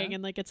 endearing,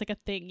 and, like, it's like a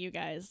thing, you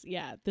guys.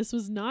 Yeah, this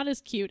was not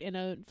as cute in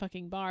a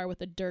fucking bar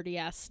with a dirty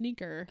ass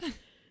sneaker,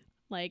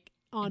 like,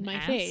 on my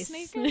face.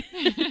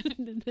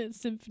 The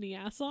symphony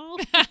asshole.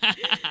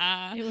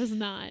 It was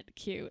not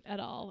cute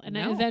at all. And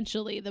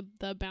eventually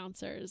the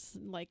bouncers,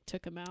 like,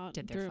 took him out,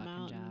 did threw their him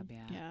out. job.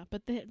 Yeah,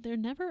 but they're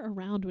never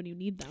around when you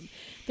need them.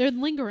 They're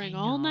lingering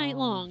all night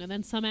long, and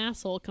then some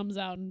asshole comes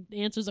out and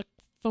answers a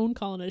phone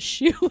call in a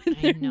shoe, and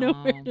they're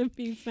nowhere to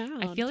be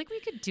found. I feel like we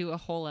could do a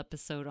whole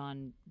episode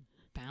on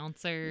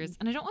bouncers,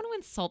 and I don't want to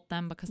insult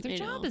them because their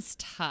job is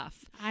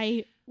tough.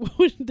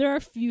 There are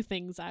a few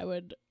things I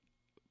would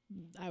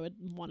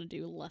want to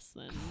do less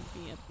than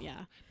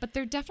But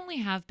there definitely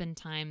have been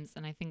times,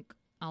 and I think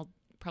I'll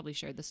probably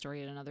share the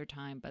story at another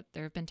time, but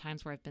there have been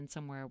times where I've been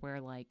somewhere where,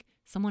 like,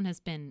 someone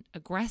has been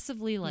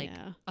aggressively, like,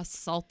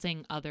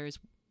 assaulting others,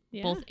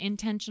 both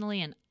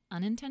intentionally and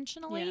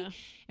unintentionally,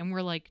 and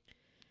we're like,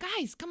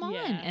 guys, come on.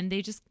 And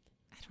they just,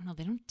 I don't know,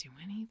 they don't do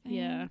anything.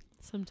 Yeah,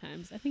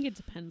 sometimes. I think it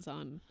depends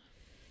on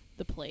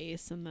the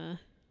place and the...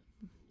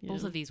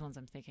 Both of these ones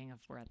I'm thinking of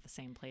were at the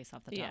same place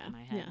off the top of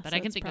my head. But so I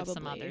can think of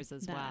some others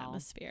as well.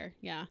 Atmosphere.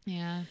 Yeah.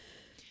 Yeah.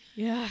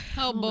 Yeah.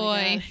 Oh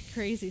boy.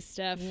 Crazy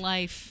stuff.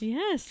 Life.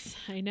 Yes,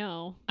 I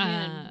know.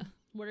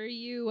 What are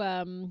you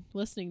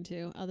listening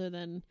to other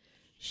than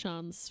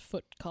Sean's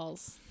foot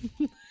calls?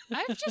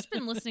 I've just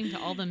been listening to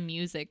all the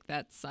music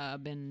that's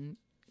been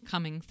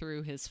coming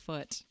through his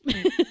foot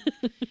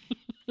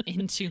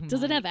into my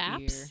Does it have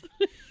apps?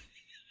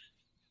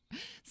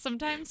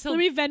 Sometimes Let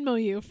me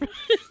Venmo you.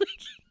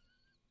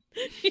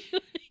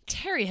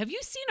 Terry, have you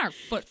seen our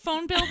foot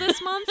phone bill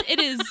this month? It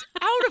is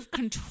out of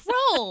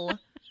control.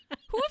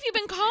 Who have you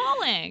been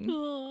calling?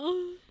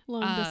 Oh,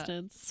 long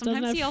distance.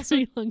 Sometimes he also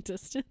long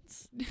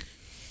distance.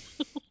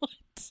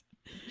 What?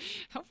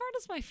 How far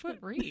does my foot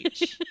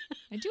reach?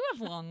 I do have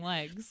long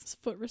legs. Is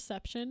foot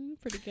reception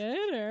pretty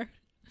good, or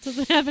does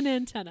it have an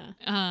antenna?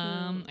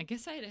 I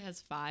guess it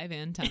has 5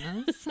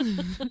 antennas.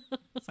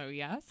 So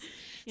yes.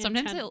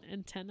 Sometimes he'll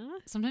antennae.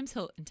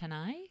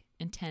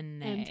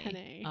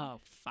 Oh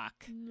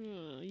fuck.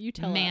 You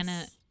tell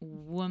us.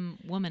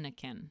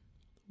 Womanikin.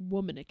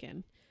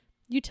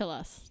 You tell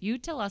us. You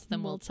tell us,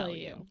 then we'll tell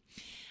you.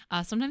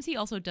 Sometimes he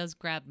also does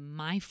grab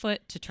my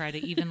foot to try to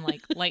even,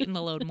 like, lighten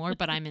the load more,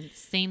 but I'm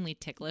insanely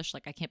ticklish.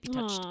 Like, I can't be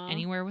touched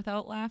anywhere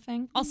without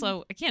laughing.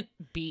 Also, I can't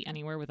be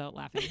anywhere without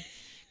laughing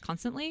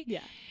constantly.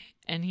 Yeah.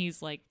 And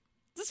he's like,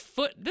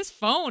 this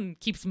phone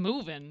keeps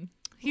moving.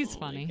 He's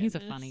funny. He's a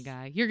funny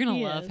guy. You're going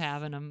to love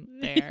having him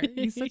there.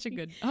 He's such a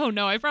good... Oh,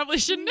 no, I probably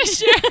shouldn't have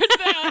shared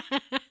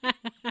that.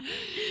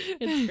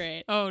 It's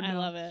great. Oh, no. I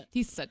love it.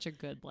 He's such a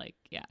good,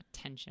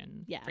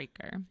 tension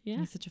breaker. Yeah.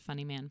 He's such a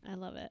funny man. I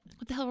love it.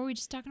 What the hell were we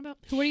just talking about?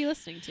 Who are you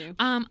listening to?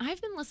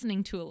 I've been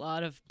listening to a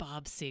lot of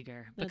Bob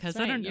Seger because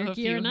I don't know if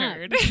you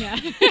heard.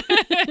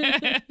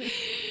 Yeah.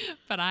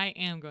 But I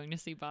am going to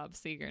see Bob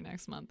Seger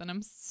next month, and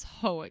I'm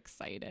so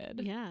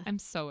excited. Yeah. I'm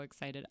so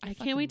excited. I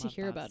can't wait to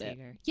hear Bob about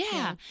Seger. it.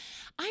 Yeah.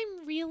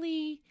 I'm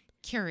really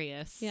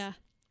curious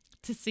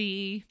to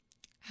see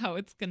how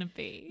it's going to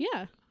be.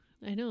 Yeah.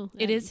 I know.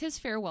 It is his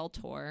farewell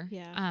tour.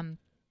 Yeah.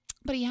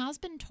 But he has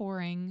been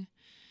touring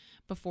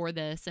before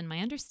this, and my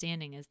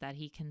understanding is that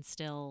he can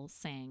still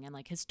sing, and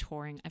his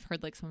touring, I've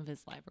heard some of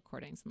his live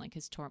recordings and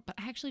his tour, but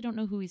I actually don't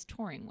know who he's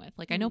touring with.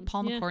 I know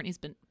Paul McCartney's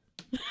been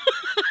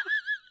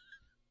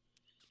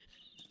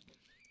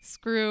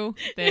screw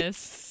this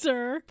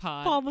Sir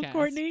podcast. Paul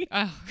McCartney.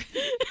 Oh.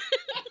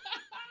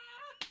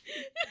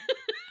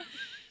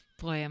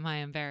 Boy, am I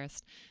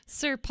embarrassed.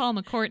 Sir Paul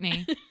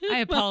McCartney, I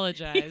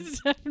apologize.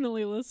 He's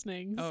definitely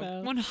listening. Oh, so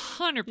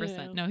 100%.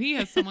 Yeah. No, he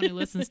has someone who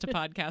listens to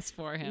podcasts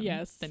for him.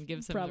 Yes, then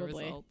gives him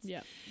probably. the results.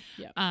 Yeah.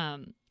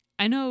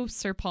 I know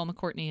Sir Paul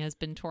McCartney has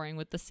been touring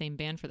with the same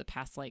band for the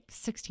past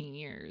 16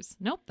 years.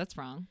 Nope, that's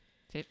wrong.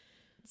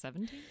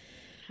 17?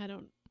 I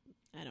don't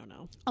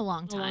know. A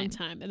long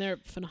time. And they're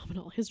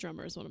phenomenal. His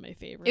drummer is one of my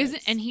favorites. Is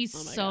it? And he's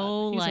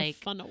so God. He's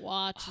fun to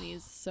watch, and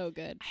he's so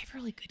good. I have a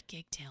really good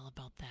gig tale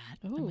about that.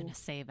 Ooh. I'm going to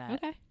say that.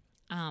 Okay.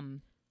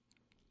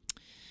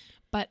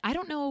 But I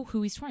don't know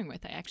who he's touring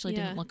with. I actually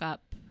Yeah. didn't look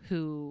up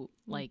who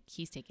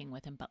he's taking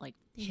with him, but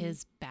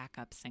his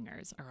backup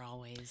singers are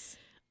always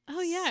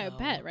Oh yeah, so I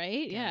bet,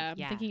 right? good. Yeah, I'm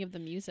Yeah. thinking of the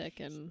music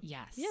and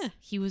yes. Yeah.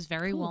 He was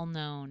very Cool. well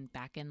known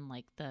back in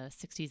the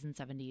 60s and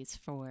 70s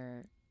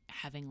for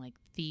having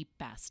the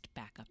best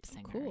backup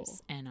singers. cool.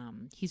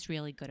 And he's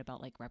really good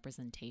about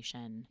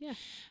representation. Yeah.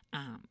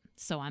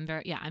 So I'm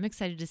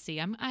excited to see.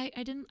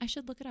 I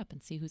should look it up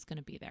and see who's going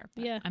to be there.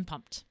 But Yeah. I'm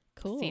pumped.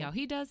 Cool. See how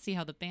he does, see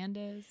how the band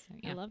is.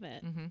 Yeah. I love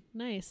it. Mm-hmm.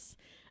 Nice.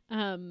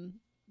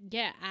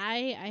 Yeah,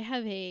 I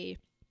have a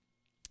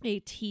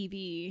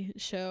TV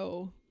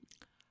show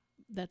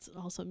that's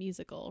also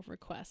musical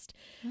request.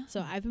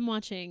 So I've been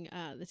watching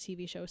the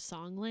TV show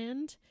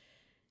Songland.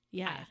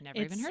 Yeah, I've never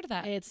even heard of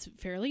that. It's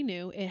fairly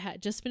new. It had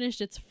just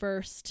finished its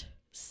first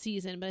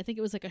season, but I think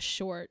it was a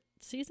short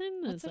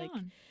season. What's It's it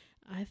on?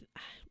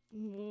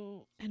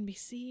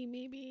 NBC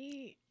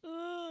maybe.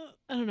 I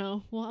don't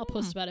know. Well, I'll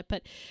post about it.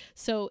 But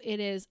so it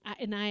is,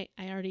 and I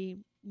already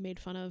made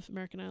fun of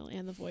American Idol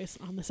and The Voice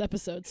on this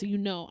episode, so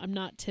I'm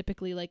not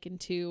typically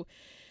into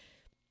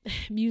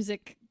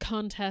music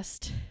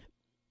contest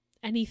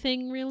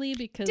anything really,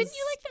 because Didn't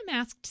you like The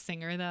Masked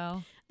Singer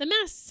though? The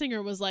Masked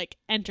Singer was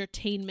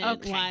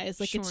entertainment wise,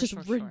 Sure, it's just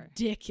sure.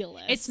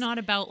 ridiculous. It's not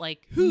about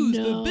who's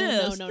the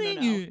best No.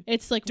 singer.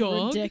 It's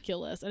Dog.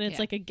 ridiculous, and it's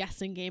Yeah. a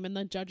guessing game, and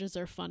the judges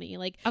are funny.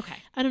 Okay.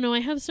 I don't know. I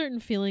have certain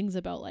feelings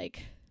about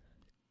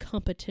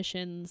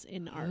competitions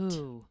in art.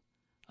 Ooh.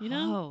 You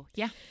know? Oh,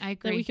 yeah, I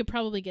That agree. we could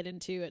probably get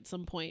into at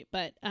some point.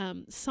 But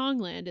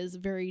Songland is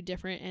very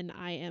different, and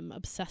I am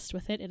obsessed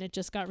with it. And it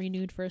just got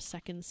renewed for a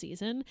second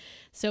season.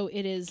 So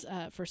it is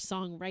for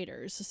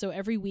songwriters. So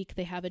every week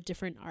they have a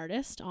different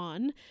artist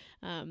on.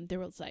 There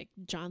was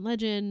John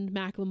Legend,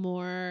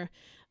 Macklemore,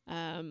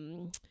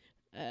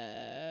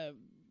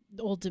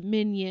 Old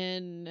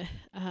Dominion.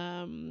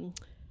 Macklemore?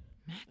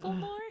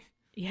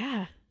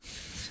 Yeah.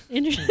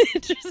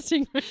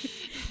 Interesting. Right?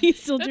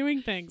 He's still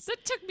doing things.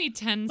 That took me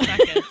 10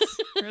 seconds.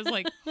 I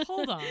was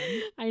hold on.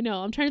 I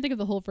know. I'm trying to think of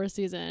the whole first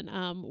season.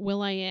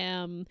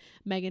 Will.i.am,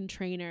 Meghan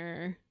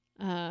Trainor.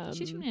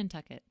 She's from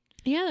Nantucket.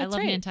 Yeah, that's I love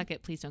right.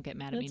 Nantucket. Please don't get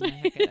mad at me, That's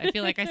right. Nantucket. I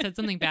feel like I said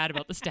something bad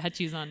about the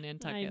statues on I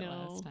Nantucket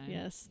know. last time.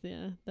 Yes,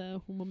 the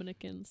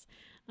womanikins.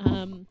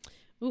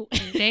 Ooh.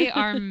 They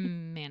are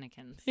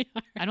mannequins. They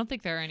are. I don't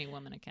think there are any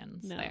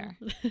womanikins No. there.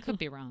 Could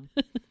be wrong.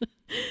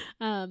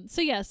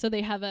 So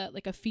they have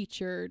a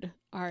featured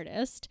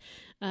artist,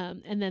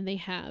 and then they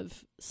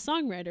have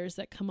songwriters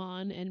that come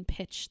on and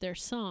pitch their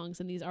songs,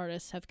 and these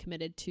artists have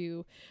committed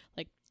to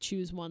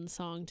choose one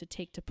song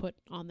to put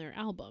on their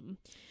album.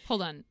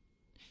 Hold on.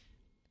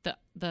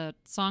 The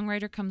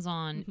songwriter comes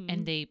on Mhm.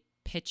 and they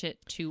pitch it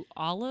to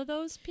all of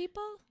those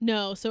people?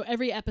 No, so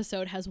every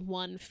episode has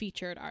one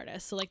featured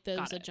artist. So there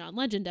Got was a it. John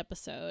Legend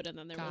episode, and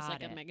then there was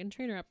Got a it. Meghan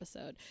Trainor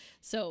episode.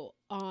 So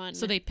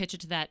they pitch it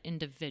to that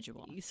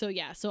individual.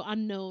 so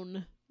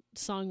unknown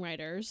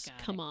songwriters Got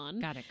come it. on.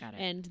 Got it.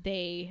 And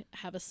they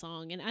have a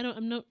song, and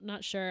I'm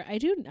not sure. I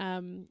do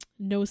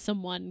know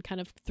someone kind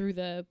of through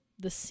the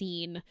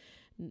scene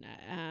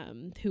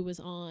who was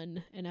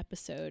on an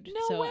episode.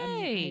 No so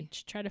way. I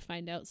try to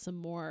find out some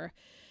more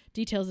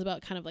details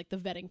about kind of the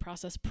vetting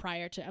process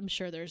prior to. I'm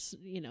sure there's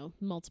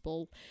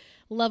multiple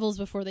levels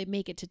before they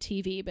make it to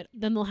TV, but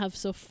then they'll have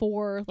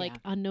 4 Yeah.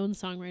 unknown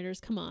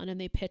songwriters come on, and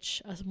they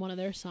pitch one of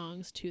their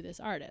songs to this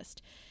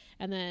artist.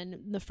 And then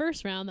in the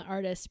first round, the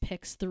artist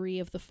picks 3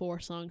 of the 4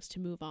 songs to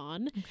move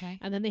on. Okay.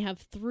 And then they have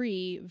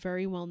 3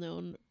 very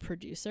well-known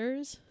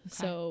producers. Okay.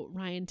 So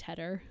Ryan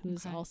Tedder,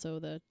 who's Okay. also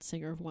the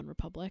singer of One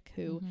Republic,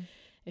 who Mhm.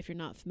 if you're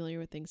not familiar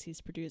with things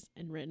he's produced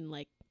and written,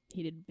 like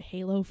he did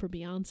Halo for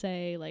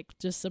Beyonce, like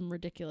just some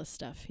ridiculous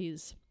stuff.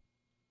 He's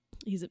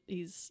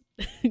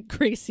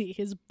crazy,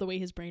 the way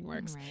his brain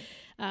works.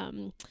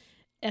 Right.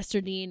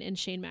 Esther Dean and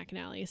Shane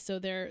McAnally. So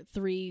they're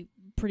three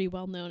pretty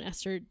well known.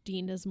 Esther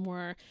Dean does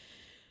more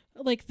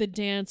like the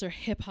dance or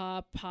hip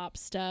hop pop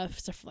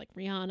stuff like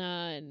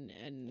Rihanna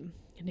and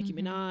Nicki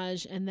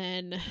Minaj, and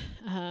then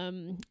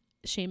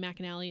Shane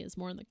McAnally is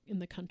more in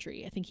the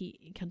country. I think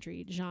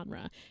country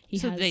genre.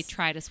 They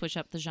try to switch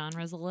up the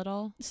genres a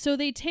little. So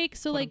they take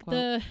like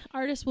the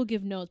artist will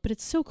give notes, but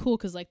it's so cool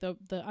because like the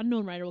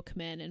unknown writer will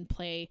come in and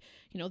play,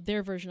 you know,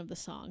 their version of the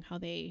song, how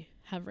they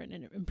have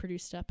written and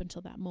produced up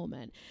until that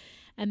moment.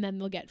 And then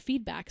they'll get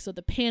feedback. So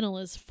the panel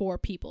is 4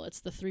 people. It's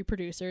the 3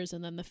 producers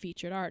and then the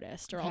featured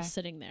artist are all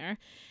sitting there.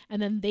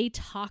 And then they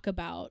talk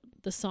about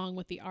the song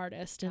with the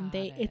artist. And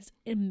it's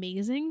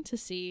amazing to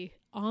see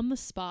on the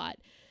spot,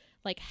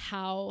 like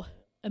how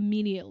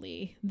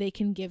immediately they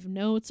can give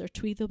notes or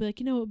tweet. They'll be like,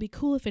 you know, it would be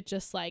cool if it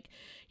just like,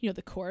 you know,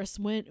 the chorus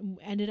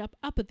ended up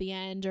at the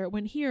end, or it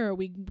went here, or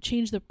we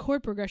changed the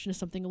chord progression to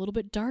something a little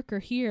bit darker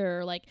here,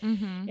 or like,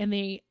 and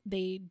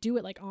they do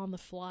it like on the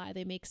fly.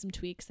 They make some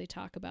tweaks. They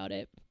talk about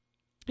it.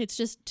 It's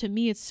just, to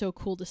me, it's so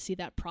cool to see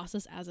that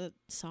process as a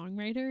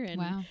songwriter. And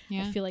wow,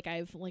 yeah. I feel like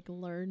I've like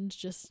learned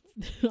just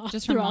from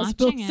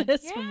watching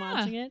it. From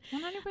watching it.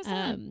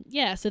 100%.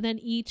 Yeah. So then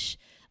each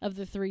of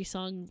the 3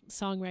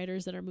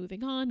 songwriters that are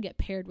moving on get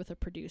paired with a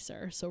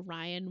producer. So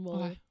Ryan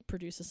will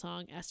produce a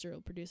song, Esther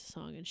will produce a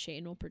song, and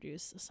Shane will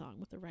produce a song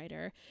with the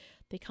writer.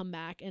 They come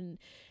back and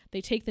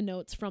they take the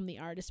notes from the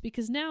artist,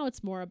 because now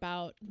it's more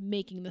about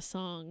making the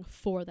song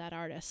for that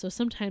artist. So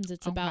sometimes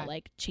it's about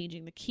like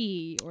changing the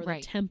key or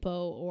the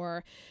tempo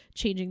or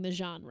changing the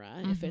genre.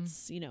 If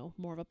it's, you know,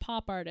 more of a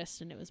pop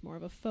artist and it was more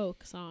of a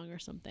folk song or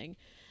something.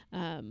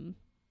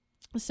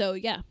 So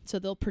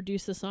they'll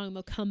produce the song,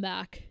 they'll come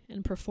back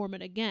and perform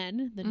it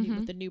again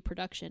with the new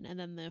production, and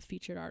then the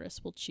featured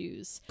artist will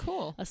choose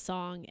a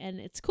song. And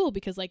it's cool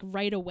because like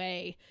right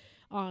away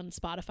on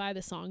Spotify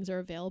the songs are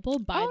available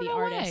by the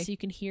artist. So you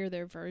can hear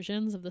their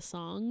versions of the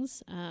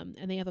songs, and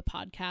they have a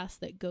podcast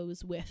that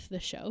goes with the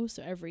show.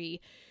 So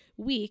every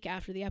week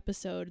after the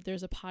episode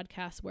there's a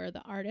podcast where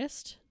the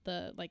artist,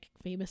 the like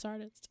famous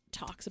artist,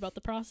 talks about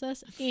the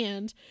process,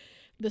 and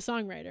the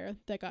songwriter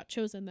that got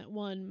chosen, that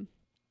won,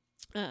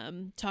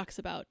 talks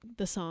about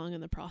the song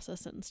and the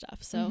process and stuff.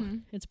 So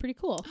it's pretty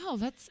cool. Oh,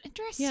 that's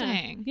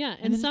interesting. Yeah.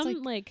 And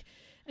some like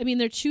I mean,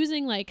 they're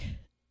choosing like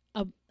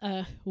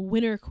a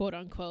winner, quote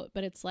unquote,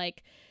 but it's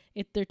like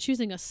they're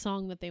choosing a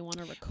song that they want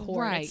to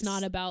record. It's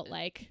not about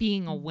like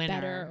being a winner,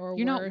 better or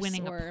you're worse, not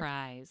winning a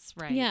prize,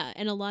 right? Yeah.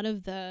 And a lot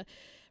of the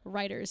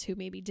writers who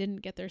maybe didn't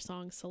get their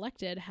songs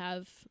selected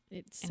have,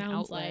 it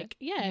sounds like,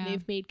 and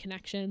they've made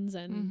connections,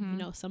 and you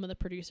know, some of the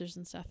producers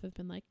and stuff have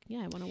been like, I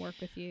want to work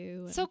with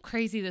you. It's so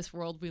crazy, this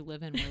world we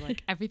live in where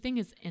like everything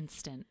is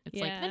instant. It's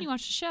like then you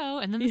watch the show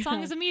and then the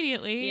song is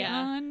immediately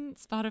on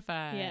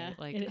Spotify.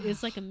 Like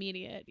it's like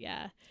immediate.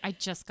 I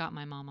just got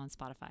my mom on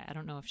Spotify. I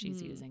don't know if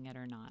she's using it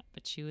or not,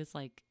 but she was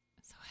like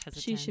so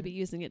hesitant. She should be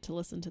using it to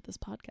listen to this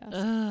podcast.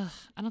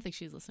 I don't think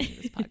she's listening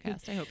to this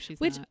podcast. I hope she's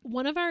Which not.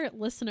 One of our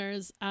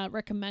listeners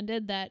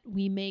recommended that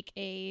we make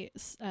a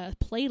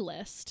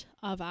playlist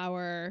of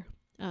our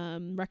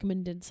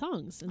recommended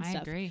songs and stuff.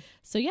 I agree.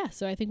 So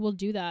so I think we'll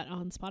do that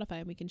on Spotify,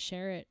 and we can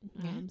share it.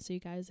 So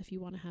you guys, if you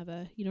want to have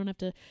you don't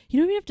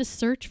even have to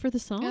search for the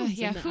songs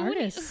and the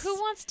artists. Who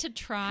wants to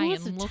try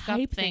and look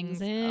up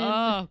things in?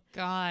 Oh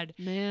God,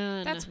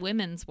 man, that's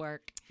women's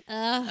work.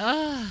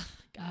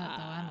 God,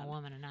 though, I'm a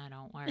woman and I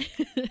don't work.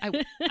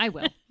 I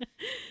will.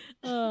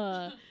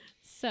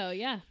 So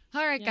yeah.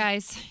 All right,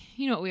 guys.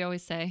 You know what we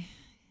always say.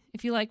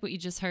 If you like what you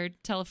just heard,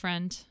 tell a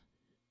friend.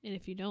 And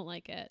if you don't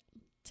like it,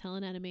 tell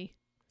an enemy.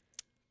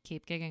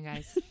 Keep gigging,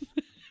 guys.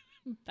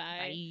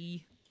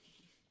 Bye.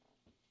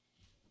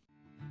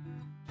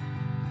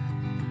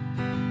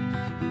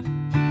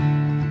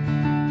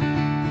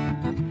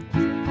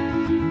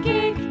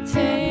 Gig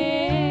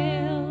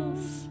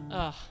Tales.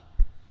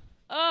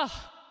 Ugh.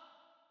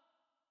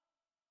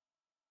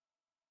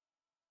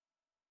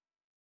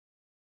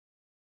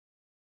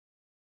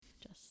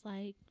 Just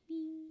like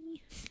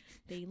me,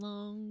 they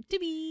long to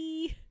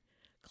be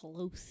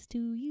close to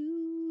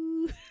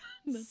you.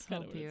 That's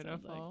so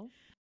beautiful.